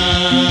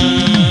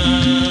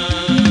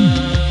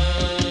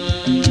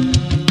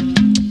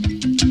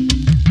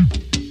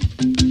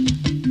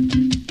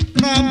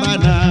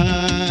 Rábànà.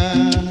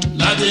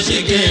 Láti ṣe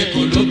ké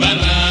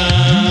kòlóbànà.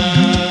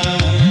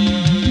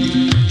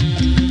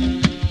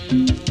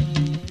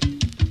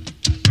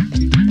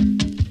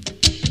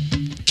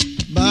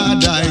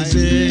 Bàdà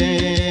ìṣe.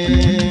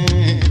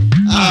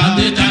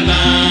 Adétànà.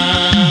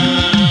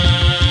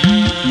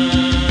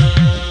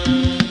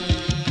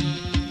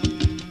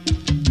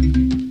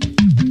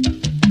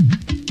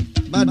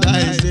 Bàdà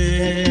ìṣe.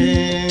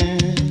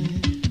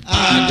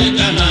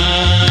 Adétànà.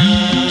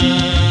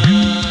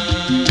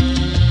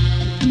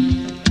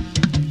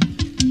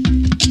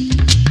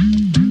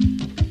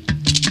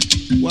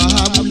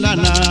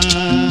 Wàhábùlànà.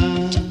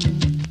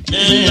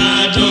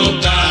 Ìlàjò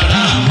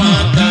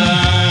kàràmọ́tà.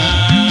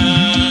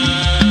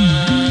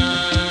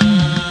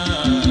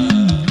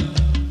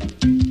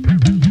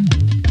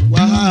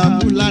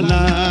 Wàhábùlànà.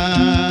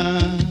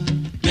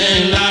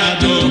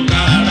 Ìlàjò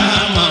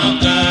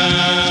kàràmọ́tà.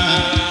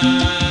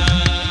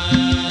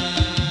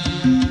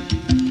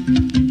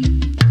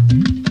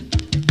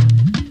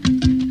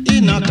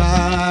 Ìnàkà.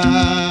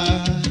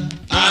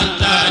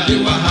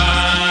 Àtàdéwàhà.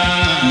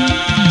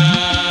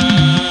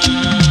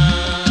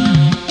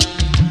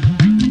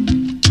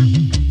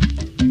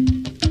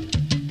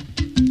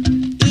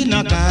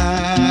 Inaka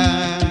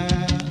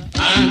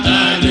anta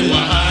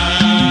liwaha.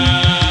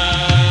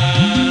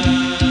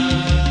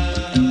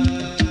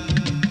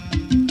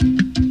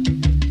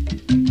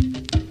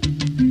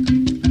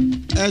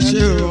 Ẹ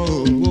ṣé o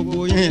gbogbo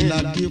yín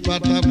láti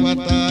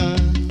pátápátá.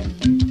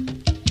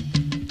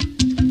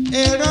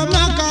 Èrò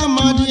Mákà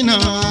Mádínà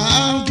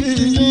à ń kí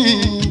yín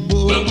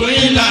gbogbo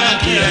yín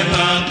láti ẹ̀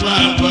máa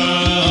pàpọ̀.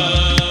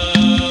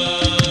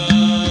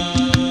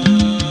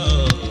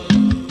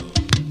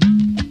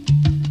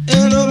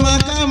 Èrò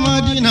Mákà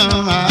Mádínà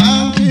à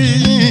ń kí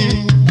yín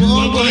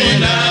gbogbo yín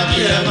láti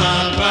ẹ̀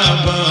máa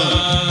pàpọ̀.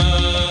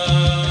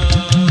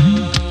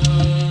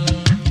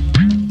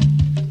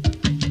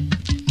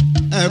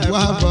 Ẹ kú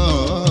àbọ̀.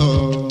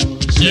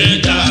 Ṣé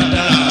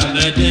dáadáa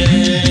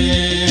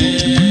lẹ́dẹ̀?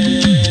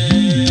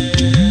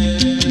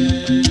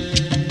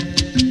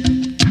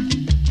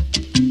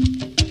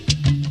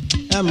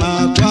 Ẹ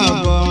máa kú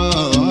àbọ̀.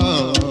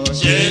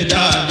 Ṣé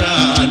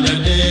dáadáa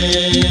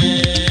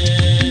lẹ́dẹ̀?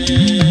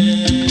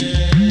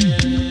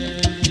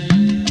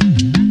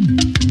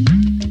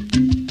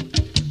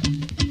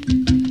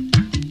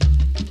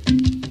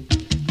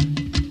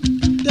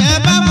 Tẹ́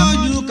bá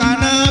mọ̀jú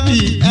Kànábì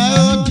ẹ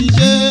ó ti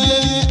ṣe.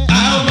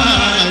 A ó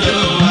máa jó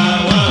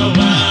àwọn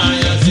máa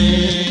yọ̀ sí.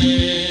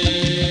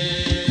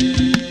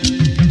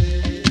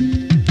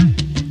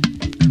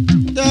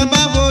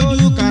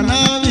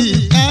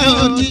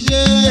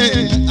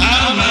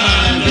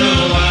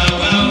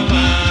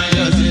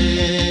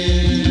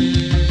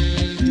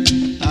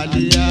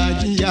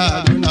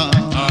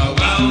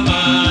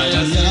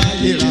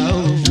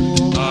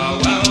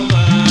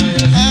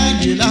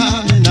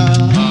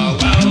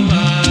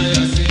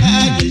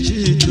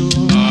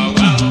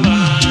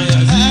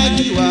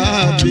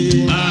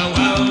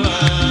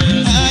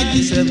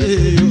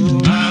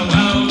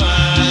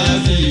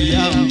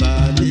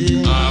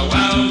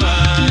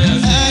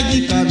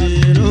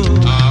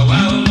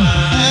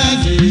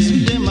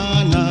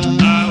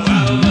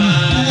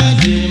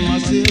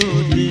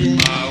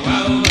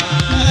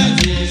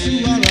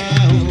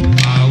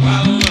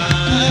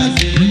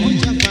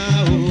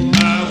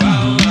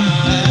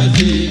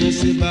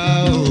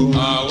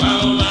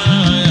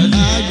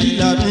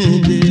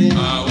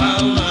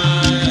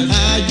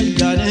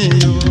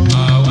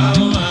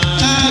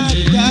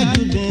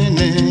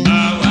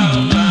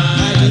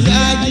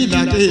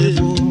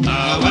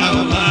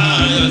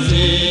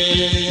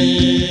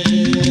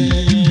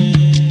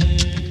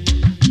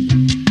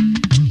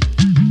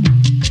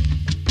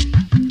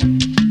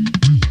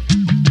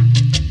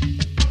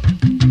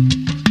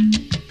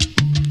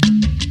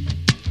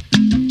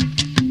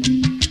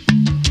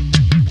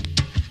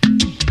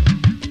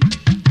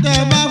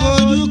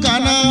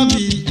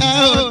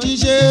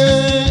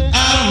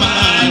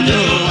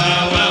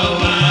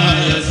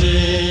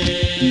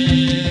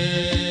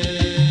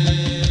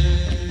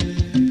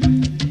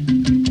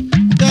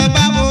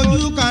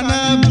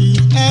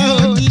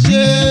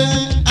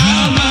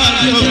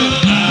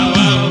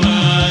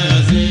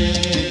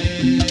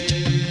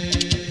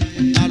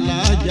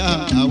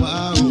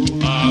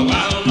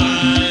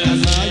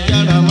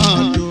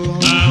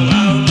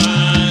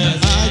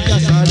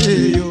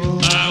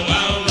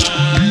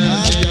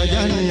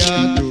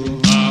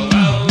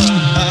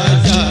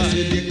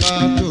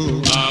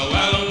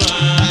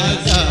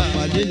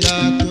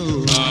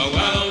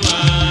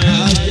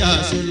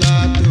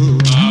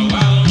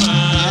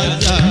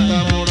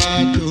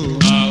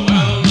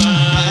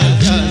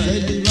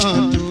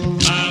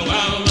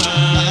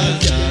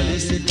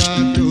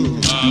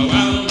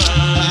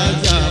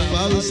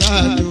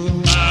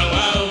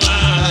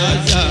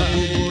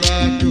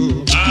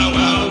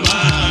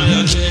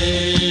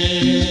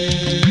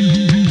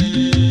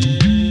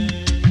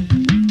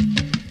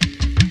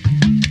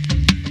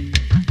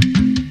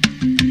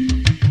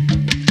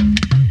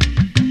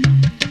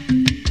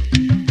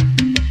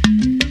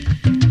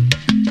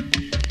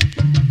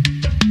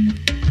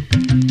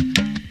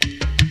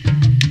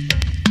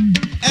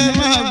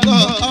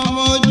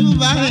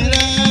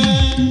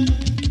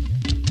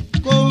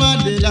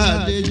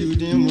 Adéjù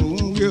ni mò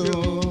ń wí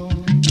o.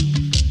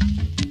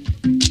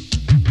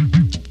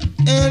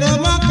 Èrò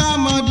Mọ́kà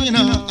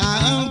Mọ́dínà à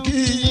ń kí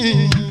yín.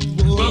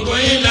 Gbogbo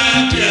yín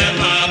láti ẹ̀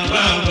máa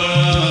pa bọ̀.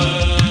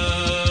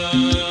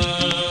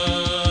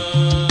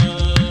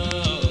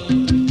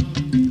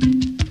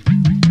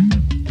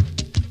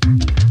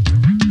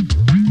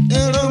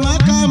 Èrò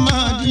Mọ́kà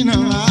Mọ́dínà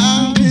à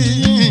ń kí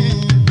yín.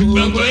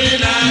 Gbogbo yín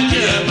láti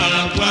ẹ̀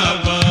máa pa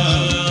bọ̀.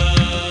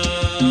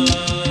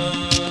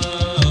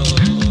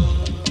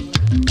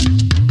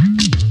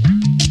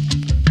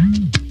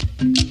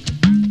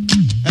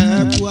 Ẹ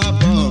kú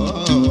àbọ̀.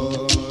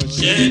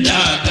 Ṣé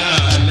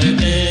dáadáa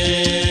lẹ́ni?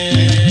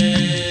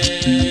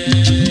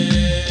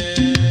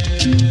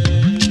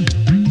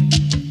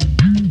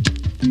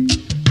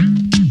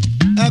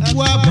 Ẹ kú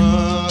àbọ̀.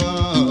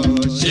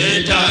 Ṣé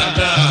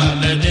dáadáa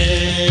lẹ́ni?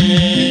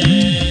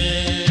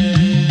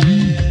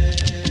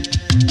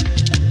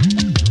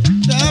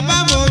 Tẹ́ bá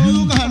fojú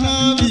kaná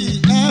bí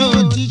ẹ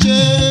ò ti ṣe.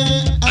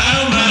 A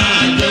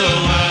máa jó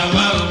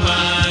àwa ó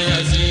máa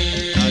yọ̀ sí.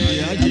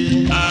 Àdìyàjì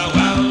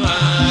Àwa ó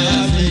máa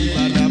yọ̀ sí. àti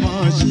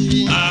Ìbàdàmọ́sí.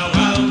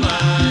 Àwa ó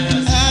máa yọ̀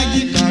sí.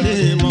 Ájì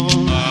kàrẹ́ mọ́.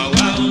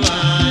 Àwa ó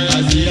máa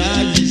yọ̀ sí.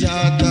 Àdìyàjì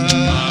ṣàtà.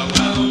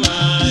 Àwa ó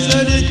máa yọ̀ sí.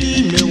 Sẹ́ríkì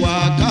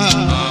mẹ́wàá ká.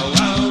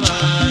 Àwa ó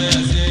máa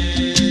yọ̀ sí.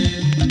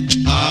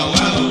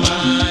 Àwa ó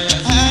máa yọ̀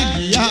sí.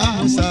 Ájìyá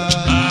Musa.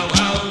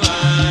 Àwa ó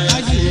máa yọ̀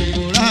sí. Ájì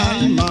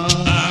Ibrahima.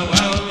 Àwa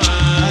ó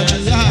máa yọ̀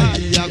sí.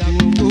 Àdìyàjì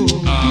Yakubu.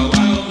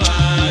 Àwa ó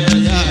máa yọ̀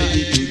sí.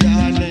 Àdìyàjì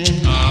Tìjàní.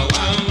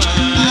 Àwa ó máa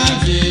yọ̀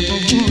Ájì sí.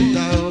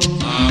 Kọ̀ǹpútà o.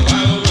 Àwa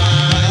ó máa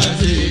yọ̀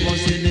Ájì sí.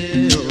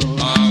 Mọ̀sílẹ̀ o.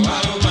 Àwa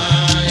ó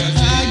máa yọ̀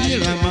sí. Ájì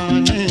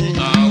Ramani.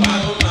 Àwa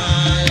ó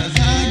máa yọ̀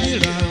sí. Ájì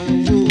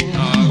Raoufo.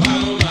 Àwa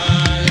ó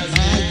máa yọ̀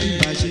sí. Ájì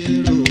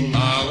Bashiru.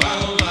 Àwa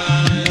ó máa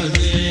yọ̀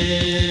sí.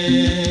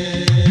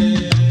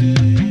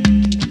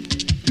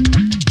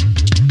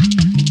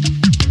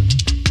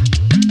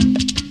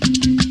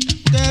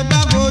 Tẹ́ bá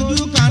fojú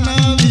kaná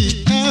bí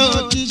ẹ ò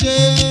ti ṣe.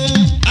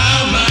 A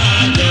máa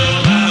jó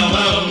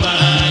àwa ó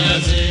máa yọ̀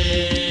sí.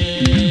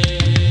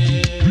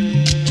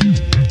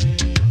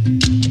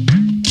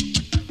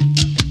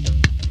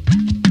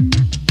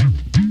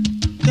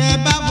 Tẹ́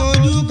bá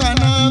fojú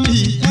kaná bí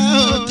ẹ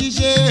ò ti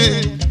ṣe.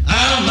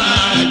 A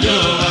máa jó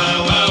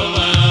àwa ó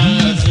máa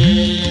yọ̀ sí.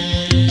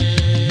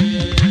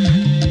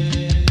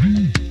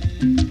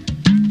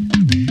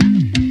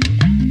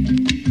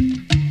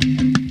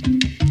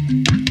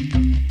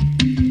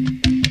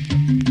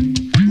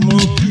 Mo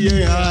kí ẹ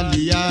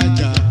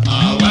àlìyájà.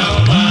 Àwa ó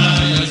máa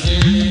yọ̀ sí.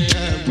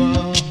 Ẹ gbọ́.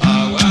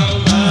 Àwa ó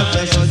máa yọ̀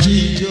Fẹ̀sọ̀ sí. sí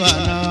ijó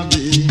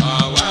ànábì.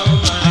 Àwa ó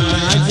máa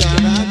yọ̀ sí. Alájà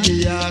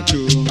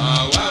Rádìyàtò.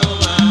 Àwa ó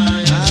máa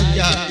yọ̀ sí.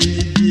 Ájà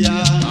Ìdíyà.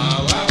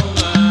 Àwa ó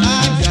máa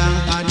yọ̀ sí. Ájà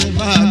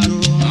Adébàdò.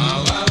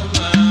 Àwa ó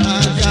máa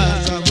yọ̀ sí. Ájà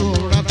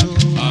Sàbúrátò.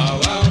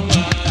 Àwa ó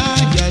máa yọ̀ sí.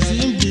 Ájà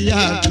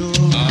Símbíyàtò.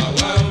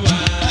 Àwa ó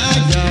máa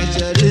yọ̀ sí. Ájà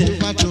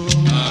Ṣẹ̀rífátò.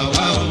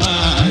 Àwa ó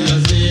máa yọ̀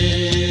sí.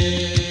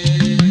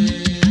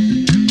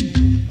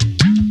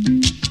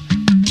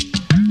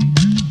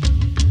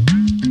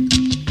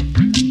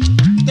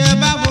 Tẹ́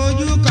bá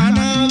fojú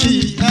kaná bí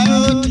ẹ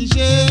ò ti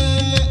ṣe.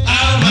 A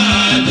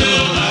máa jó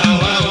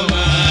àwa ó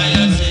máa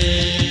yọ̀ sí.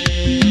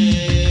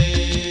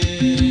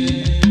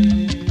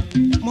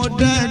 Mo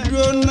dá ẹ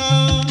dúró ná.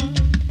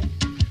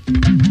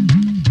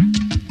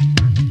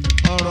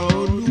 Ọ̀rọ̀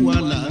Olúwa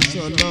là ń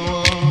sọ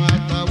lọ́wọ́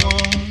àtàwọn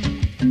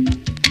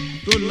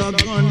tó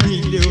lọ́gán ní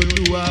ilé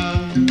Olúwa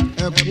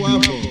ẹ kú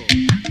àbọ̀.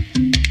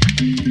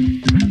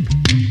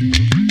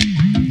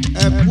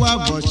 Ẹ kú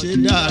àbọ̀ ṣe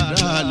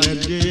dáadáa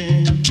lẹ́dẹ́.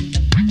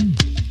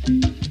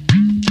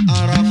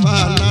 Àràfà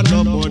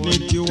alálọ́bọ̀ ní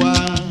tiwa.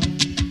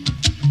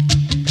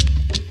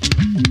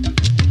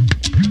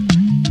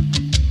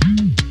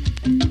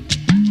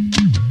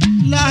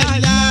 La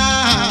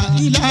ilaha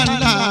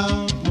illallah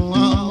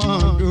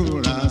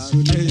Muhammadu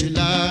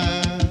Rasulillah.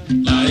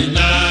 La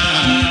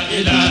ilaha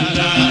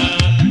illallah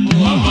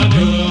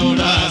Muhammadur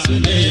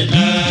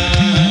Rasulillah.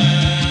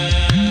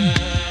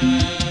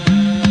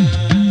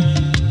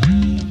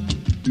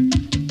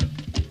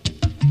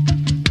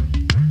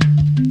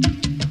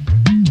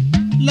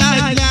 La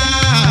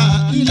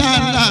ilaha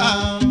illallah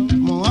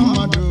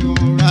Muhammadu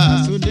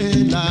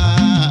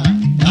Rasulillah.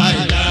 La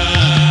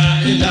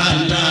ilaha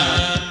illallah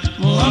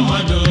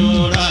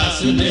Muhammadur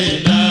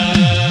Rasulillah.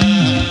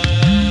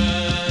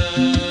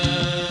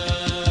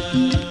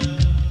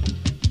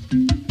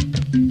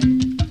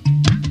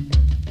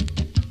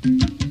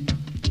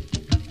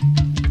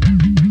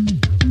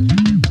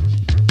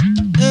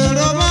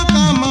 Èrò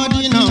Mọ́kà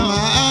Mọ́dínà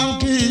à ń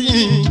kí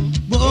yín.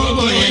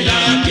 Gbogbo yín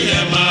láti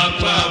ẹ̀ máa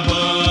pa bọ̀.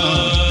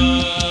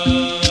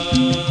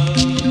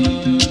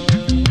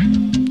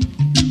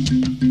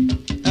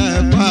 Ẹ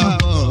kú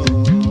àbọ̀.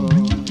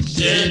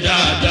 Ṣé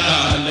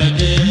dáadáa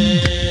lẹ́dẹ́?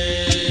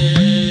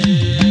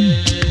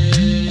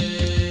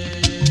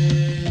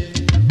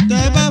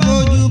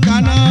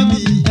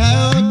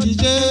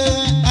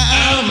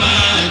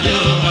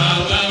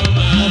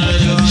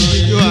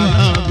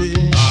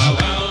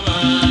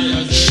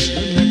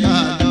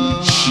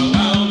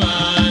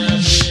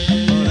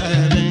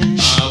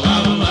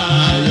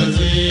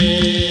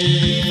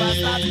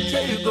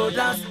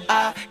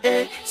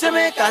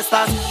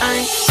 can start.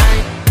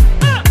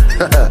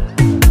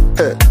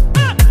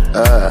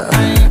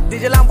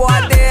 DJ Lambo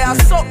out there, I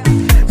saw.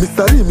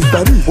 Mr.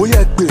 Lee, oh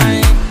yeah,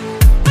 baby.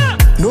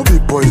 No be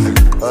poison.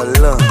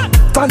 Allah.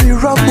 Tani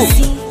Rambo.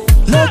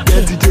 Let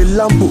get DJ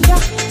Lambo.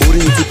 Ori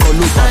to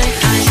Koluba.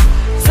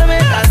 So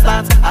make I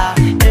start,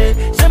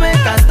 so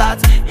make I start.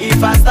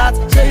 If I start,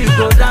 so you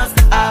go dance,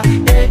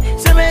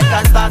 so make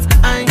I start,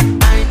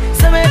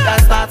 so make I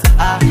start,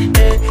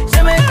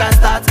 so make I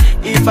start.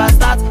 If I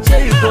start, so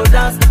you go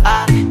dance,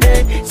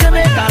 so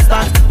make I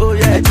start. Oh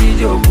yeah,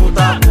 Jijo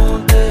Puta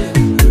Punte,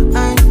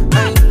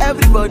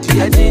 everybody,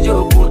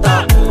 Jijo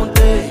Puta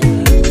Punte.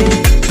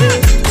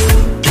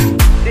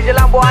 DJ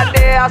Lambo out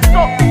there, I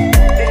saw.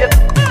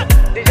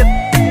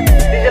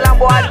 DJ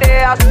Lambo out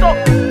there, I saw.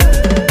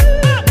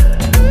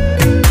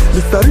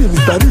 Mr. Lee,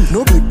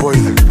 no be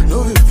poison.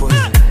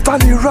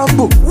 Tani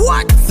Rambo.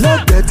 What?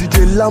 Let get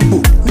DJ Lambo.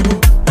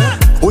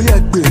 Oh yeah,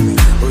 baby.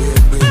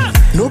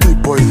 No be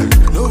poison.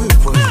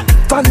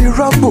 Tani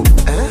Rambo.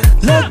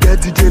 Let get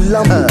DJ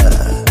Lambo.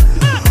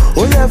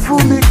 Oh yeah, fool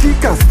me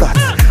kick and start.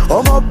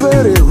 Oh my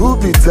baby, who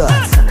be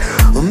that?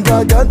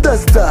 Mbaganta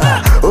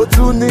star. Oh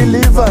to ni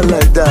liver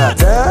like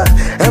that.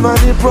 Am I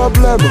the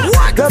problem?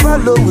 Never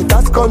low with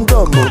that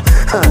condom.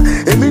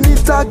 Emi ni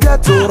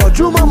target to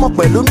roju mama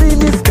pẹ̀lú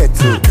mini skirt.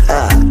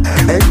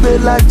 Egbe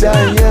laja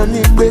yẹn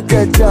ni pé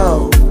kẹja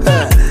o.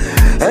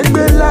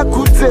 Egbe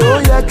lakute ó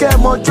yẹ kẹ́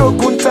mọ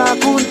jogun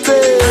takunte.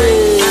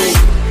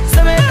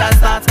 So make I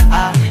start,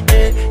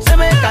 so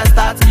make I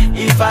start.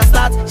 If I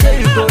start, say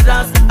you go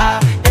dance,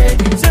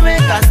 so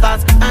make I start,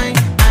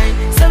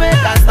 so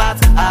make I start,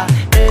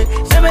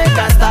 so make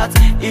I start.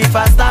 If I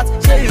start,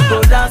 say you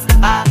go dance,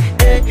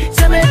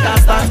 so make I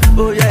start.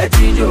 Oh yeah,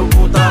 Jijo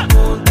Puta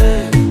Punte.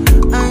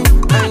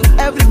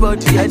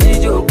 Everybody,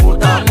 Jijo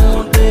Puta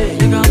Punte.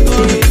 You can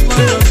call me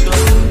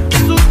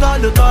too tall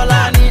to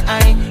tallani,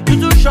 you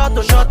too short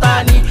to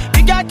shortani.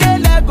 You got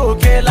kele go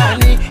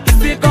kelani.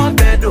 If you come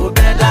bed to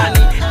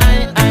bedani,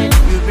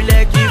 you be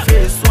like you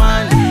face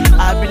one,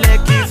 I be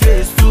like you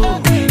face two.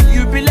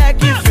 You be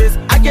like you face,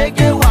 I get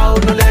wow,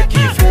 no like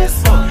you face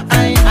four.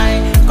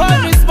 Call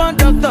me smart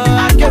doctor,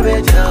 I get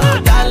with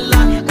your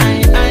gala.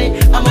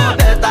 I'm a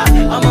better,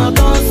 I'm a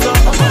dancer,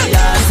 I'm a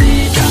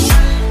yazida.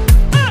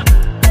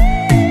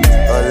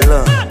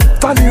 Allah.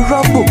 Tani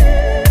Rambo.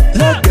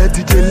 Let get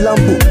DJ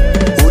Lambo.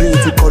 Ori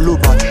to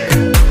Koluba.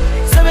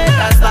 So make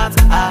I start,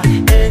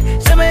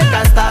 so make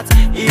I start.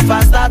 If I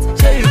start,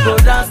 say you go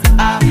dance,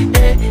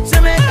 so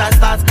make I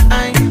start,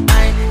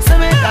 so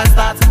make I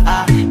start,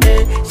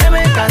 so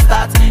make I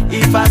start.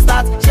 If I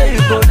start, say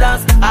you go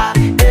dance,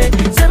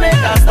 so make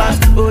I start.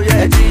 Oh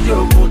yeah,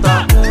 Jijo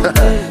Puta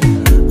Punte.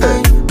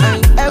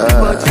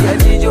 Everybody,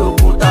 Jijo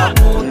Puta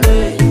Punte.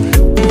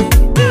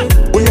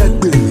 Oh yeah,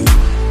 baby.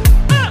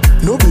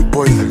 No be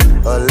poison.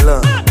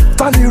 Allah.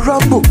 Tani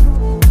Rambo.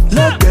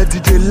 Let get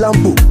DJ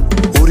Lambo.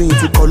 Ori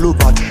to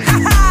Koluba.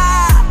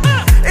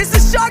 It's the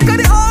shark of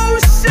the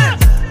ocean.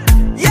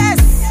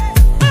 Yes,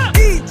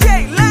 DJ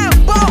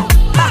Lambo.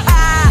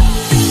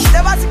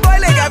 Never see boy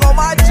like I go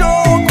macho.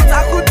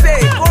 Kutakute,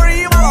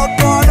 Kori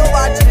Maloto, no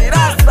watch me.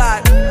 That's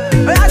that.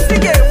 But I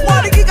sing it. What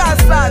the kick and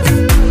start?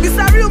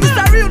 Mr.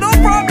 Real, no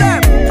problem.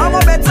 I'm a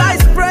better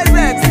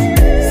present.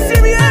 See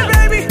me here,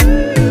 baby.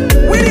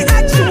 We the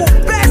actual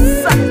best.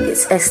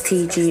 It's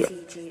STG.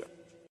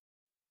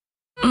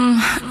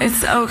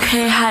 It's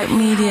okay, hype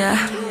media.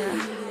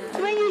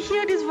 When you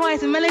hear this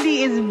voice,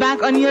 Melody is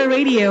back on your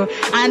radio,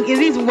 and it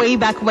is Way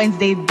Back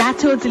Wednesday. That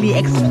totally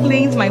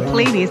explains my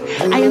playlist.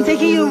 I am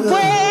taking you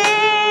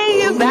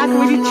way back.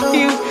 Really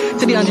cute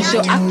to be on the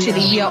show.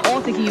 Actually, we are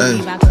all taking you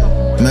way back.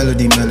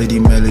 Melody.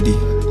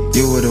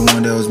 You were the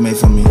one that was made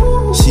for me.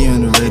 She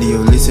on the radio,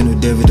 listen to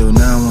Davido.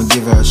 Now I won't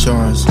give her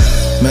assurance.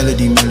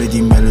 Melody.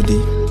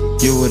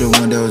 You were the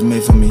one that was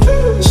made for me.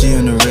 She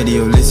on the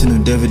radio, listen to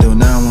Davido.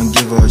 Now I won't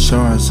give her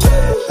assurance.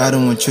 I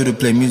don't want you to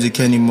play music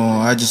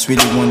anymore. I just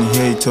really want to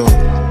hear you talk.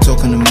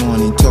 Talk in the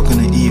morning, talk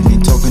in the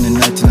evening, talk in the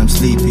night till I'm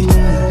sleepy.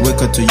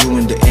 Wake up to you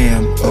in the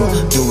AM.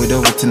 Do it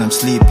over till I'm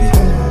sleepy.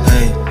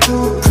 Hey,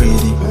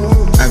 pretty,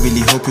 I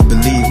really hope you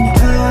believe me.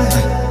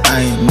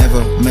 I ain't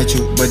never met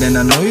you, but then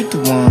I know you're the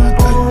one.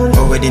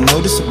 Already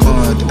know this a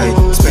bond.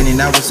 Spending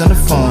hours on the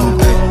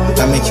phone.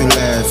 I make you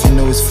laugh, you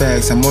know it's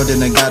facts. I'm more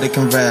than a guy that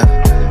can rap.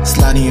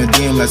 Slide in your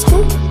DM like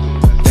scoop,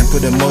 then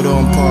put a motor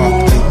on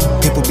park.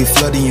 People be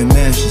flooding your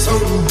mansions.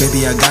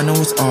 Baby, I got no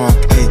it's art.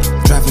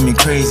 Driving me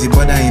crazy,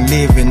 but I ain't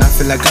living. I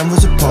feel like I'm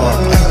Rosa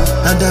Parks.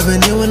 I'm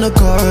diving in with no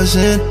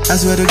caution. I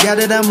swear to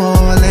God that I'm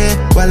all in.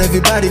 While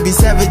everybody be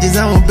savages,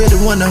 I won't be the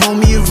one to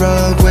hold me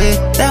wrong way.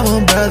 That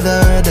one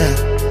brother that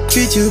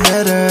treat you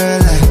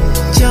better, like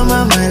chill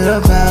my mind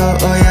love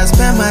out. Oh yeah,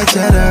 spend my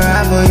cheddar.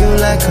 I for you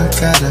like a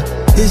cutter.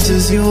 It's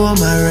just you on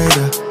my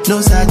radar.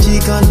 No side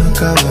cheek on the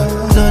cover.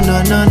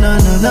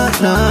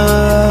 No.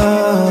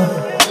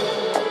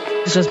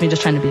 It's just me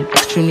just trying to be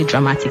extremely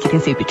dramatic. You can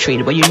say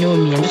betrayed, but you know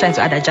me. I'm just trying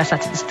to add a jazz to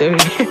the story.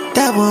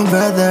 That one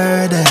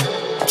brother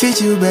that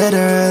treat you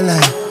better,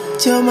 like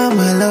chill my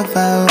mind love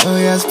out. Oh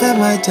yeah, spend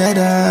my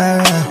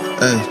cheddar.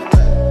 Hey.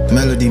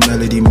 Melody,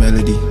 melody,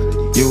 melody.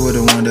 You were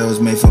the one that was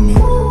made for me.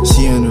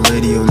 She on the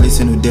radio,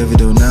 listen to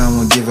Davido. Now I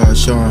won't give her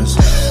assurance.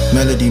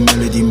 Melody,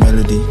 melody,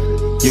 melody.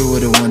 You were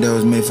the one that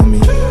was made for me.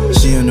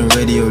 She on the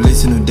radio,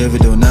 listen to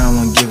Davido. Now I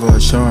won't give her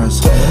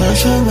assurance.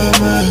 Rush on my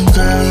mind,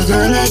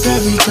 girl, like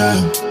every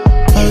time.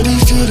 All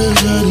these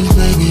shorties,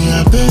 baby,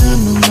 I pay them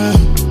no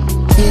mind.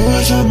 You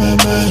rush on my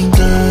mind,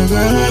 girl,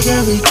 like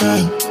every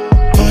time.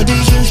 All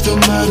these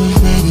instrumentals,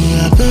 baby,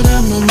 I pay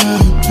them no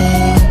mind.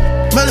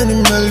 Melody,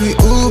 melody,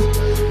 ooh.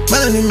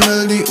 Melody,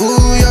 melody,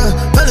 ooh, yeah.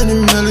 Melody,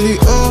 melody,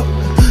 oh.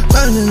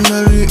 Melody,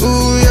 melody,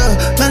 ooh, yeah.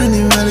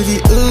 Melody, melody,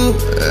 ooh.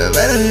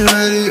 Melody,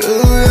 melody,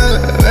 ooh, yeah.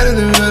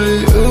 Melody,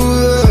 melody, ooh,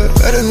 yeah.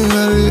 Melody,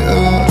 melody,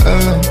 oh,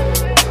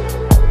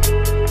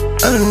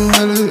 Melody,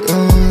 melody,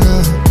 oh,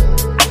 yeah.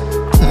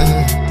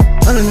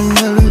 Melody,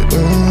 melody,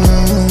 oh,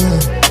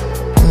 yeah.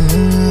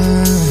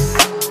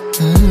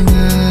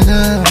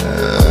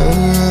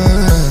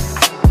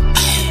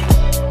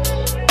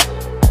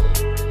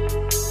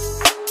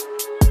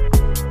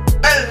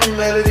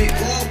 Melody,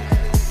 ooh,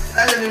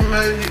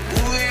 melody,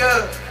 ooh,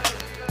 yeah.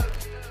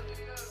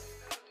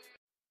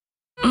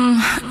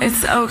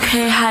 It's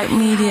okay, hype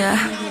media.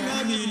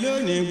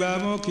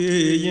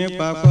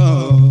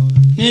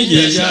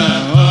 Níjẹ̀ṣà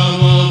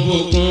ọmọ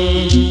bòkun.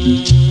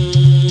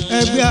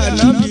 Ẹgbẹ́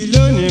ànábì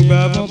lónìí gbà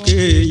mú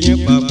kéèyàn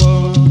papọ̀.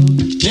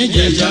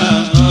 Níjẹ̀ṣà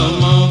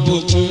ọmọ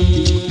bòkun.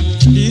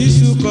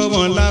 Ìṣú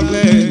kọ́mọ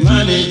lábẹ́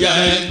máníjà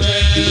ẹgbẹ́.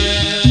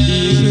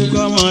 Ìṣú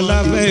kọ́mọ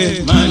lábẹ́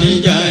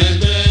máníjà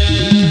ẹgbẹ́.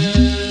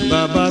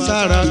 Bàbá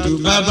Sàràtù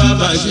bàbá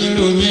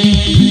Bàṣírù mi.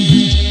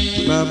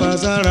 Bàbá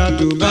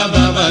Sàràtù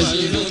bàbá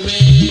Bàṣírù mi.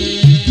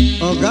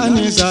 Ọ̀gá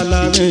ní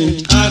Sàlámì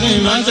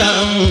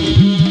Àrímáṣàmù.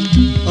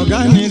 Ọ̀gá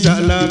ní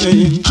Sàlámì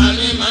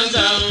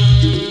Àrímáṣàmù.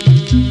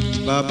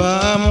 Bàbá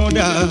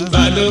Amúdà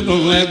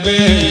Balógun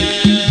ẹgbẹ́.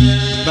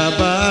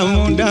 Bàbá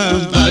Amúdà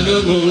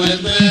Balógun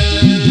ẹgbẹ́.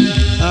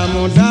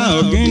 Àmúdà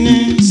Ògínní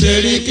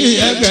Sẹ́ríkì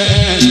ẹgbẹ́.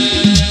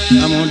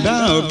 Àmúdà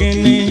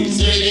Ògínní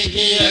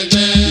Sẹ́ríkì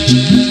ẹgbẹ́.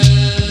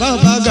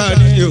 Bàbá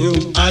Gàníyò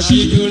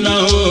aṣíjú náà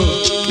o.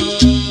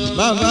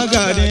 Bàbá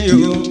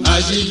Gàníyò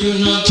aṣíjú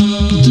náà o.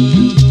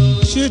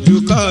 Ṣítù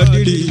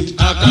Kádìrì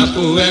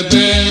àkàkò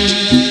ẹgbẹ́.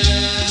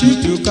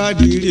 Ṣítù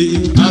Kádìrì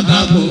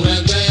àkàkò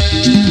ẹgbẹ́.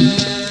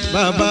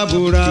 Bàbá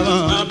Bùràmọ́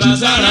bàbá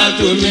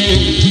Sàràtù mi.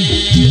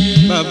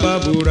 Bàbá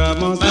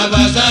Bùràmọ́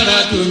bàbá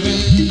Sàràtù mi.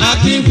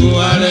 Akíbu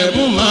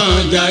Àrẹ̀mú máa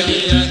jayé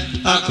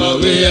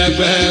akọ̀wé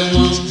ẹgbẹ́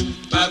wọn.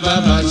 Bàbá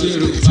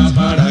Bàṣírù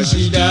bàbá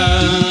Ràṣídà.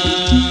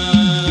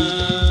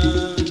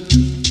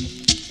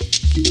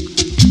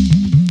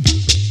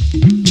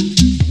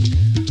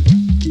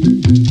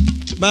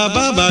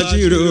 Bàbá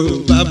Bàṣírù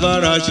bàbá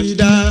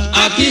Ràṣídà.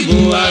 Akíbu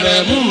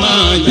Àrẹ̀mú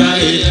máa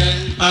jayé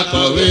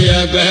akọ̀wé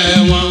ẹgbẹ́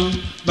wọn.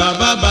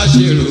 Bàbá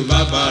Bàṣírù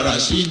bàbá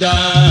Ràṣídà.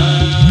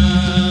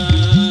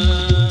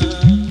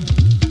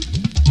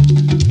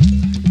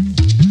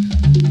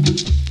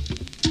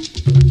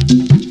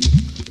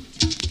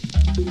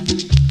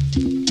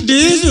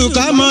 Dísù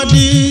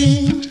Kámọ́dí.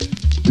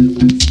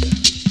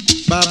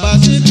 Bàbá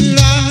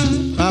Síkírá.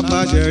 Bàbá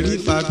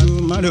Ṣẹ̀rífàtù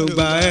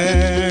Mádògbà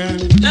ẹ̀.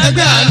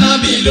 Ẹgbẹ́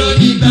ànábì ló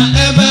nígbà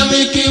ẹ bá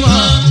mi kí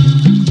wọn.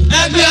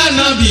 Ẹgbẹ́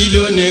ànábì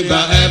ló nígbà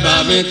ẹ bá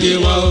mi kí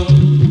wọn o.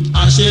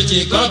 Àṣetì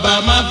kọ́ba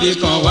má fi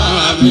kàn wá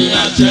àmì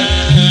àṣẹ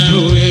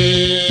òwe.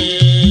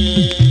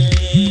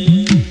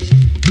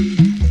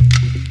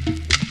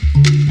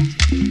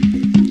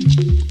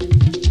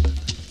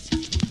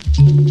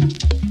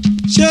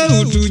 Ṣé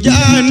òtújà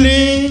ní?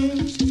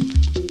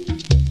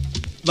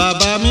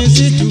 Bàbá mi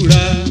sì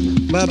tura.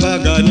 Bàbá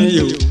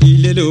Gàníyò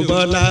ilé ló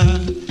bọ́lá.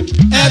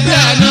 Ẹgbẹ́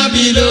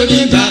ànábì ló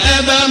nígbà ẹ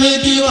bá mi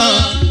kí wọn.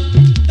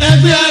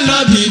 Ẹgbẹ́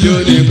ànábì ló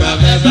nígbà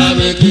ẹ bá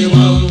mi kí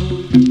wọn o.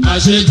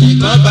 Àṣetì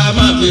kọ́ba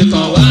má fi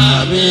kàn wá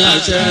àmì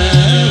àṣẹ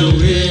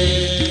òwe.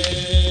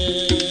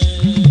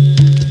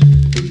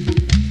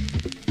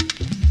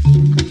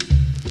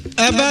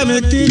 Ẹ bá mi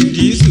kí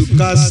Dísù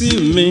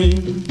Kásímù mi.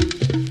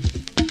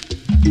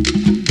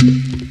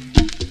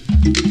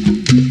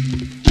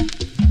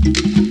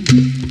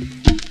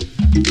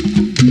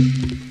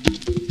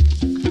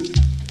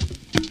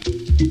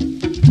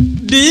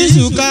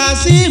 Dísù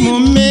Kásímù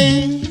mi.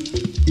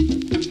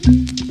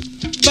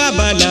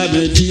 Bàbá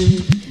Lámìdí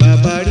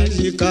bàbá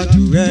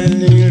Rísíkátù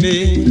ẹni rè.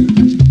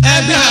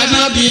 Ẹgbẹ́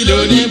ànábì ló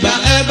nígbà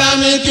ẹ bá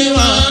mi kí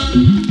wọn.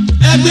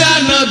 Ẹgbẹ́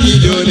ànábì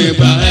ló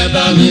nígbà ẹ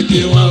bá mi kí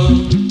wọn o.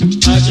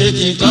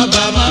 Àṣetì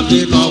kọ́ba má fi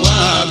kàn wá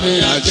àmì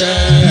àṣẹ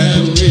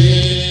òwe.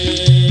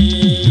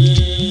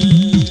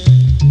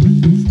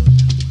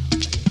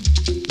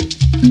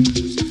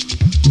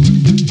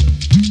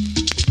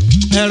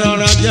 Ẹ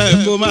rọra jẹ́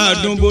kó máa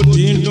dún bó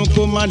ti ń dún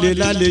kó má lè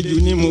lálejò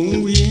ni mò ń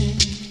wí.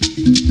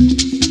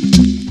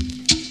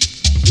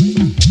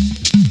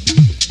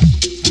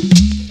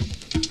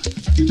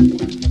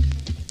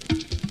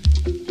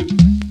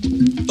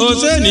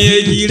 Òsèní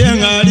èjì rẹ̀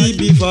ń arí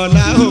bí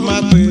Fọlá ó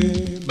máa pè.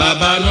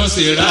 Bàbá ló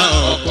sì ra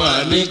ọ̀pọ̀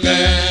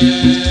àníkẹ́.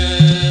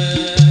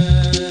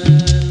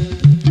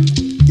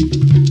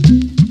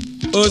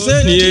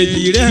 òsèǹì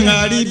èjì rẹ̀ ń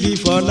arí bí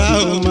fọlá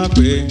ó máa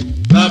pè.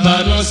 bàbá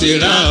nù sí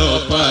ra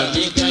ọ̀pọ̀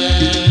àdìkẹ́.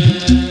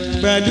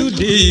 pẹ̀lú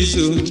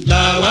díìsù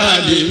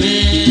làwálì mi.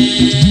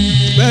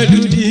 pẹ̀lú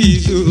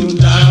díìsù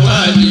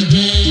làwálì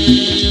mi.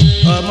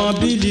 ọmọ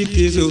bílí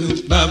kèso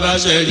bàbá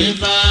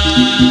Ṣẹ̀rífà.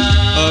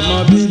 ọmọ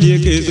bílí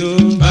kèso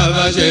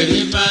bàbá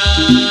Ṣẹ̀rífà.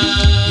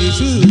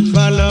 Yusuf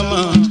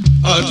Falọmọ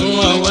ọdún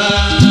ọwá.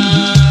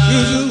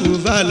 Yusuf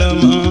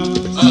Falọmọ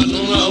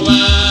ọdún ọwá.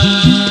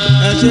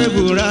 ẹ ṣe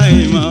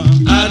Burahima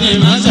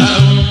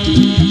Animasaun.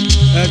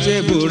 ẹ ṣe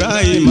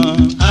Burahima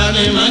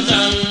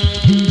Animasaun.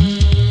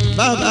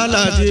 bàbá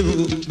Latifu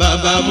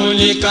bàbá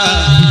Múlíkà.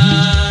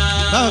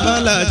 bàbá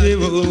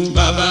Latifu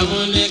bàbá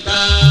Múlíkà.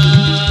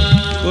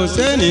 kò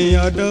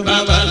sẹ́niyàn dán.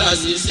 bàbá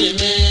Lásìsì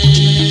mi.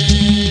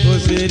 kò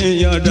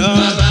sẹ́niyàn dán.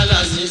 bàbá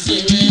Lásìsì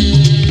mi.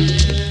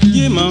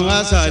 Jímọ̀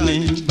Hasani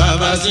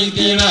bàbá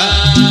Síkírà.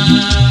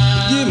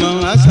 Jímọ̀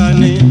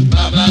Hasani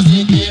bàbá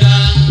Síkírà.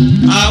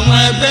 àwọn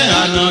ẹgbẹ́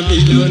ànábì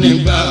ló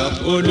nígbà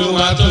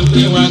Olúwa tó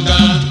gbé wa ká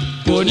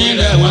kò ní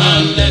rẹ̀ wá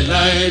lẹ̀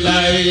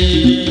láéláé.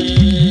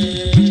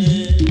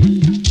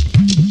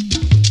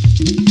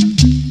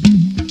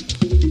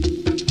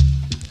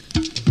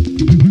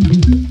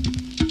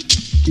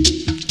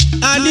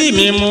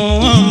 Alimi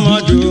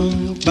Muhammadu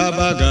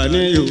bàbá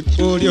Ganiyu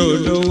orí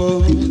olówó.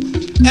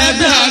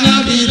 ẹgbẹ́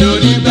ànábì ló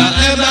nígbà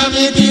ẹ bá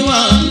mi kí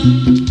wọ́n.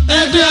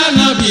 ẹgbẹ́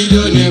ànábì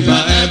ló nígbà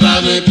ẹ bá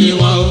mi kí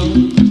wọ́n o.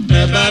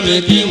 ẹ bá mi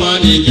kí wọ́n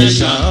ní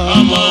Ìjẹ̀ṣà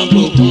ọmọ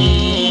Bòkun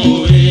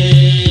òwe.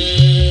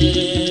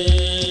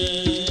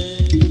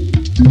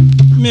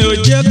 mi ò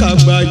jẹ́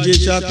kàgbà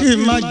Ìjẹ̀ṣà kí n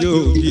má jò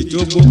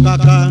ìtógbó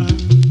káká.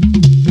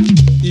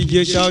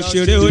 Ìjẹ̀ṣà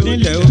òṣèré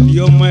onílẹ̀ òbí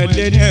ọmọ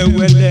ẹlẹ́ni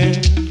ẹ̀wẹ́lẹ́.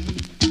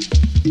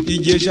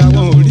 Ìjẹ̀ṣà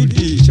wọn ò rí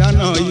di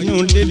ìṣáná inú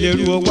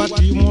lélẹ́rú ọwá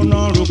tí múná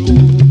roko.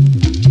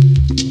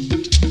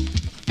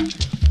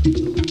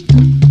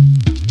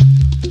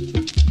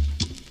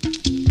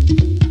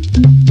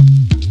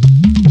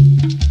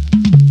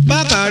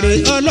 Bákàrè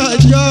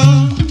ọlọ́jọ́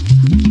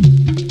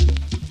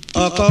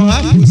ọkọ̀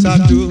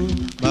Àfúsàtù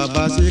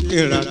bàbá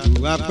Síkírátù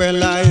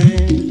apẹ́láyé.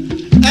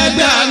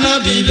 ẹgbẹ́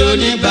ànábì ló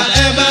nígbà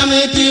ẹ bá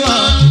mi kí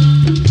wọ́n.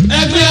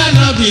 ẹgbẹ́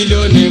ànábì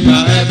ló nígbà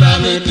ẹ bá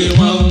mi kí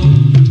wọ́n o.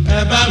 ẹ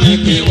bá mi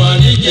kí wọ́n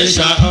ní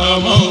Ìjẹ̀ṣà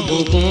ọmọ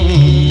Bòkun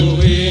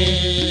òwe.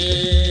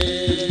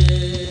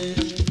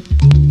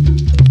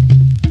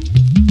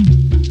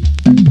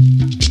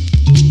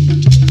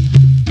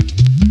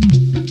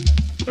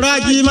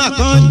 Rájímà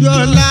kan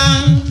jọlá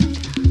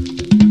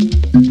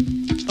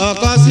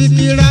ọkọ̀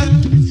Síkírá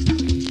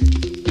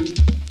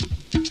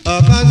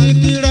ọkọ̀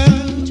Síkírá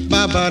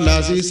bàbá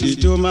Lásìsì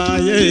tó máa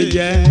yé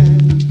jẹ.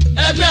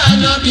 ẹgbẹ́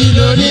ànábì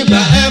ló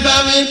nígbà ẹ bá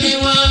mi kí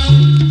wọ́n.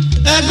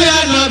 ẹgbẹ́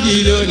ànábì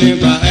ló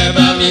nígbà ẹ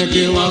bá mi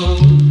kí wọ́n o.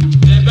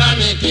 ẹ bá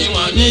mi kí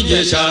wọ́n ní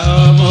Ìjẹ̀ṣà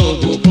ọmọ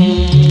Bòkun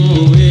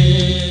òwe.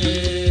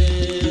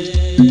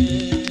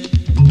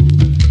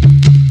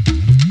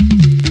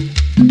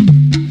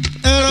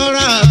 ẹ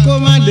rọra kó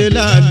má lè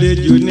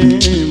lálejò ní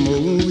mò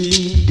ń wí.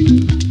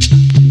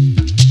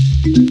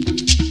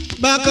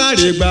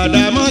 Bákàrè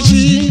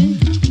Gbàdámọ́sí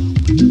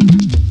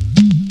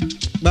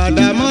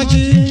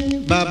Gbàdámọ́sí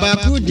bàbá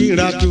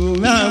Kúdírátù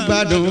máa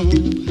gbádùn.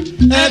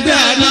 ẹgbẹ́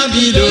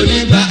ànábì ló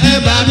nígbà ẹ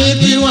bá mi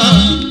kí wọ́n.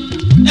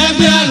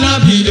 ẹgbẹ́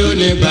ànábì ló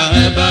nígbà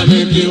ẹ bá mi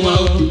kí wọ́n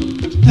o.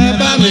 ẹ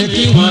bá mi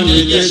kí wọ́n ní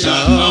Ìjẹ̀ṣà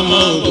ọmọ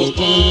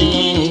Bòkun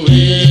òwe.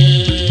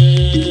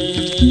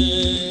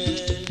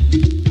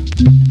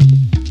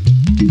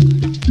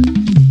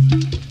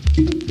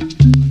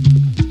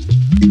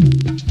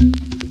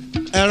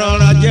 ẹ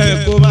rọra jẹ́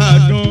kó máa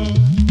dún.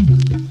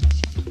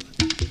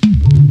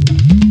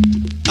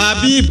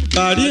 Habib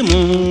Karimu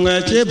ẹ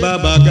ṣe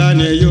bàbá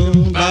Ganiyu.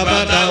 bàbá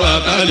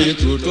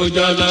Tawakalitu tó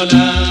jọ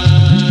lọ́la.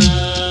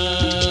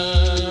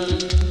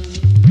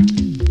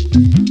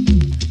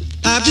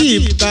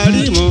 Habib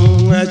Karimu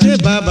ẹ ṣe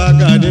bàbá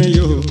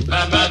Ganiyu.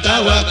 bàbá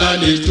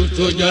Tawakalitu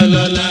tó jọ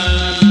lọ́la.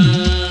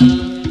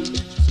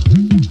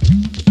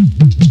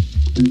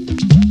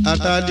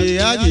 Àtàdé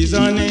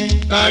Àjìsánní.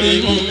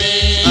 Karimu mi.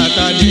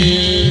 Àtàdé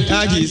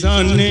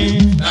Àjìsánní.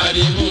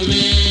 Karimu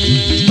mi.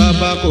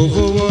 Bàbá kò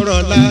fowó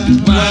rọlá.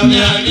 Wàmí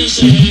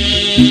àríṣe.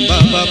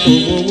 Bàbá kò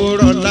fowó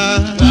rọlá.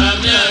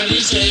 Wàmí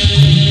àríṣe.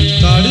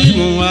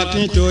 Karimu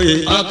Akíntóyè.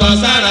 ọkọ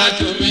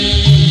Sáràtù mi.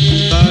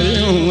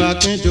 Karimu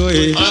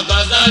Akíntóyè. ọkọ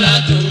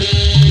Sáràtù mi.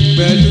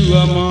 Pẹ̀lú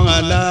ọmọ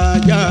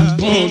alájà.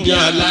 Múbi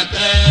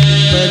Àlàkẹ́.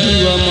 Pẹ̀lú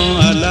ọmọ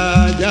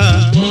alájà.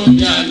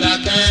 Múbi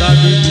Àlàkẹ́.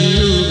 Sàbìtì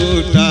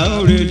òun ta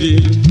òrèdè.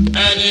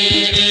 ẹni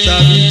rè.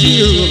 Sàbìtì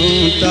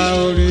òun ta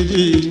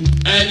òrèdè.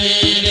 ẹni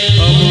rè.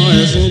 Ọmọ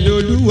ẹ̀sìn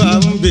lolúwa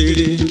ń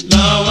béèrè.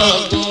 lọ́wọ́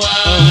kún wa.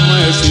 Ọmọ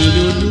ẹ̀sìn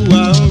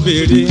lolúwa ń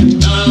béèrè.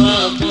 lọ́wọ́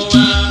kún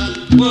wa.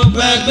 gbogbo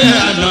ẹgbẹ́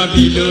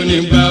ànábì ló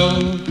nígbà o.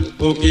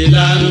 òkè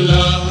là ń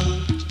lọ.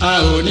 a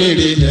ò ní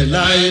ìrẹ̀lẹ̀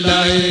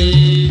láéláé.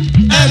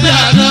 ẹgbẹ́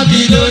ànábì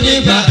ló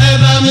nígbà ẹ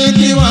bá mi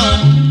kí wọ́n.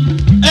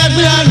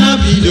 ẹgbẹ́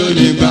ànábì ló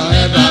nígbà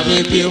ẹ bá mi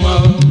kí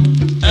wọ́n.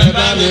 ẹ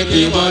bá mi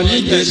kí wọ́n ní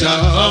Ìjẹ̀ṣà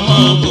ọmọ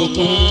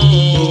Bòkun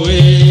òwe.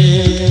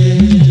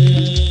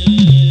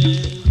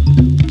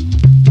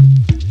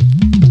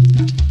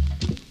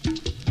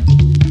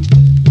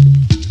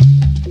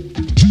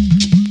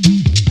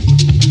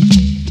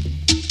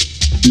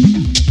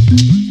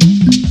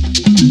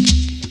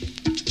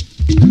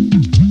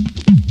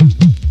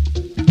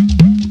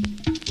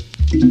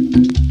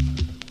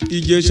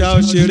 ìjẹsà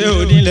òṣèré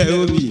onílẹ̀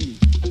òbí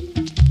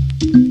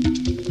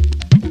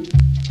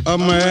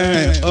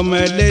ọmọ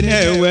ẹlẹ́ni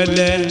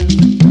ẹ̀wẹ́lẹ́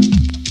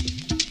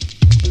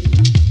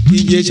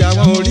ìjẹsà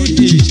wọn orí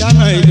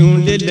ìṣáná ìlú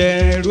lélẹ̀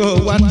ẹ̀rọ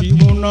wá ti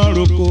múná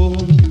roko.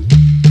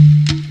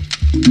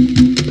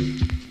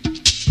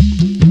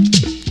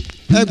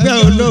 ẹgbẹ́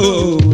olówó.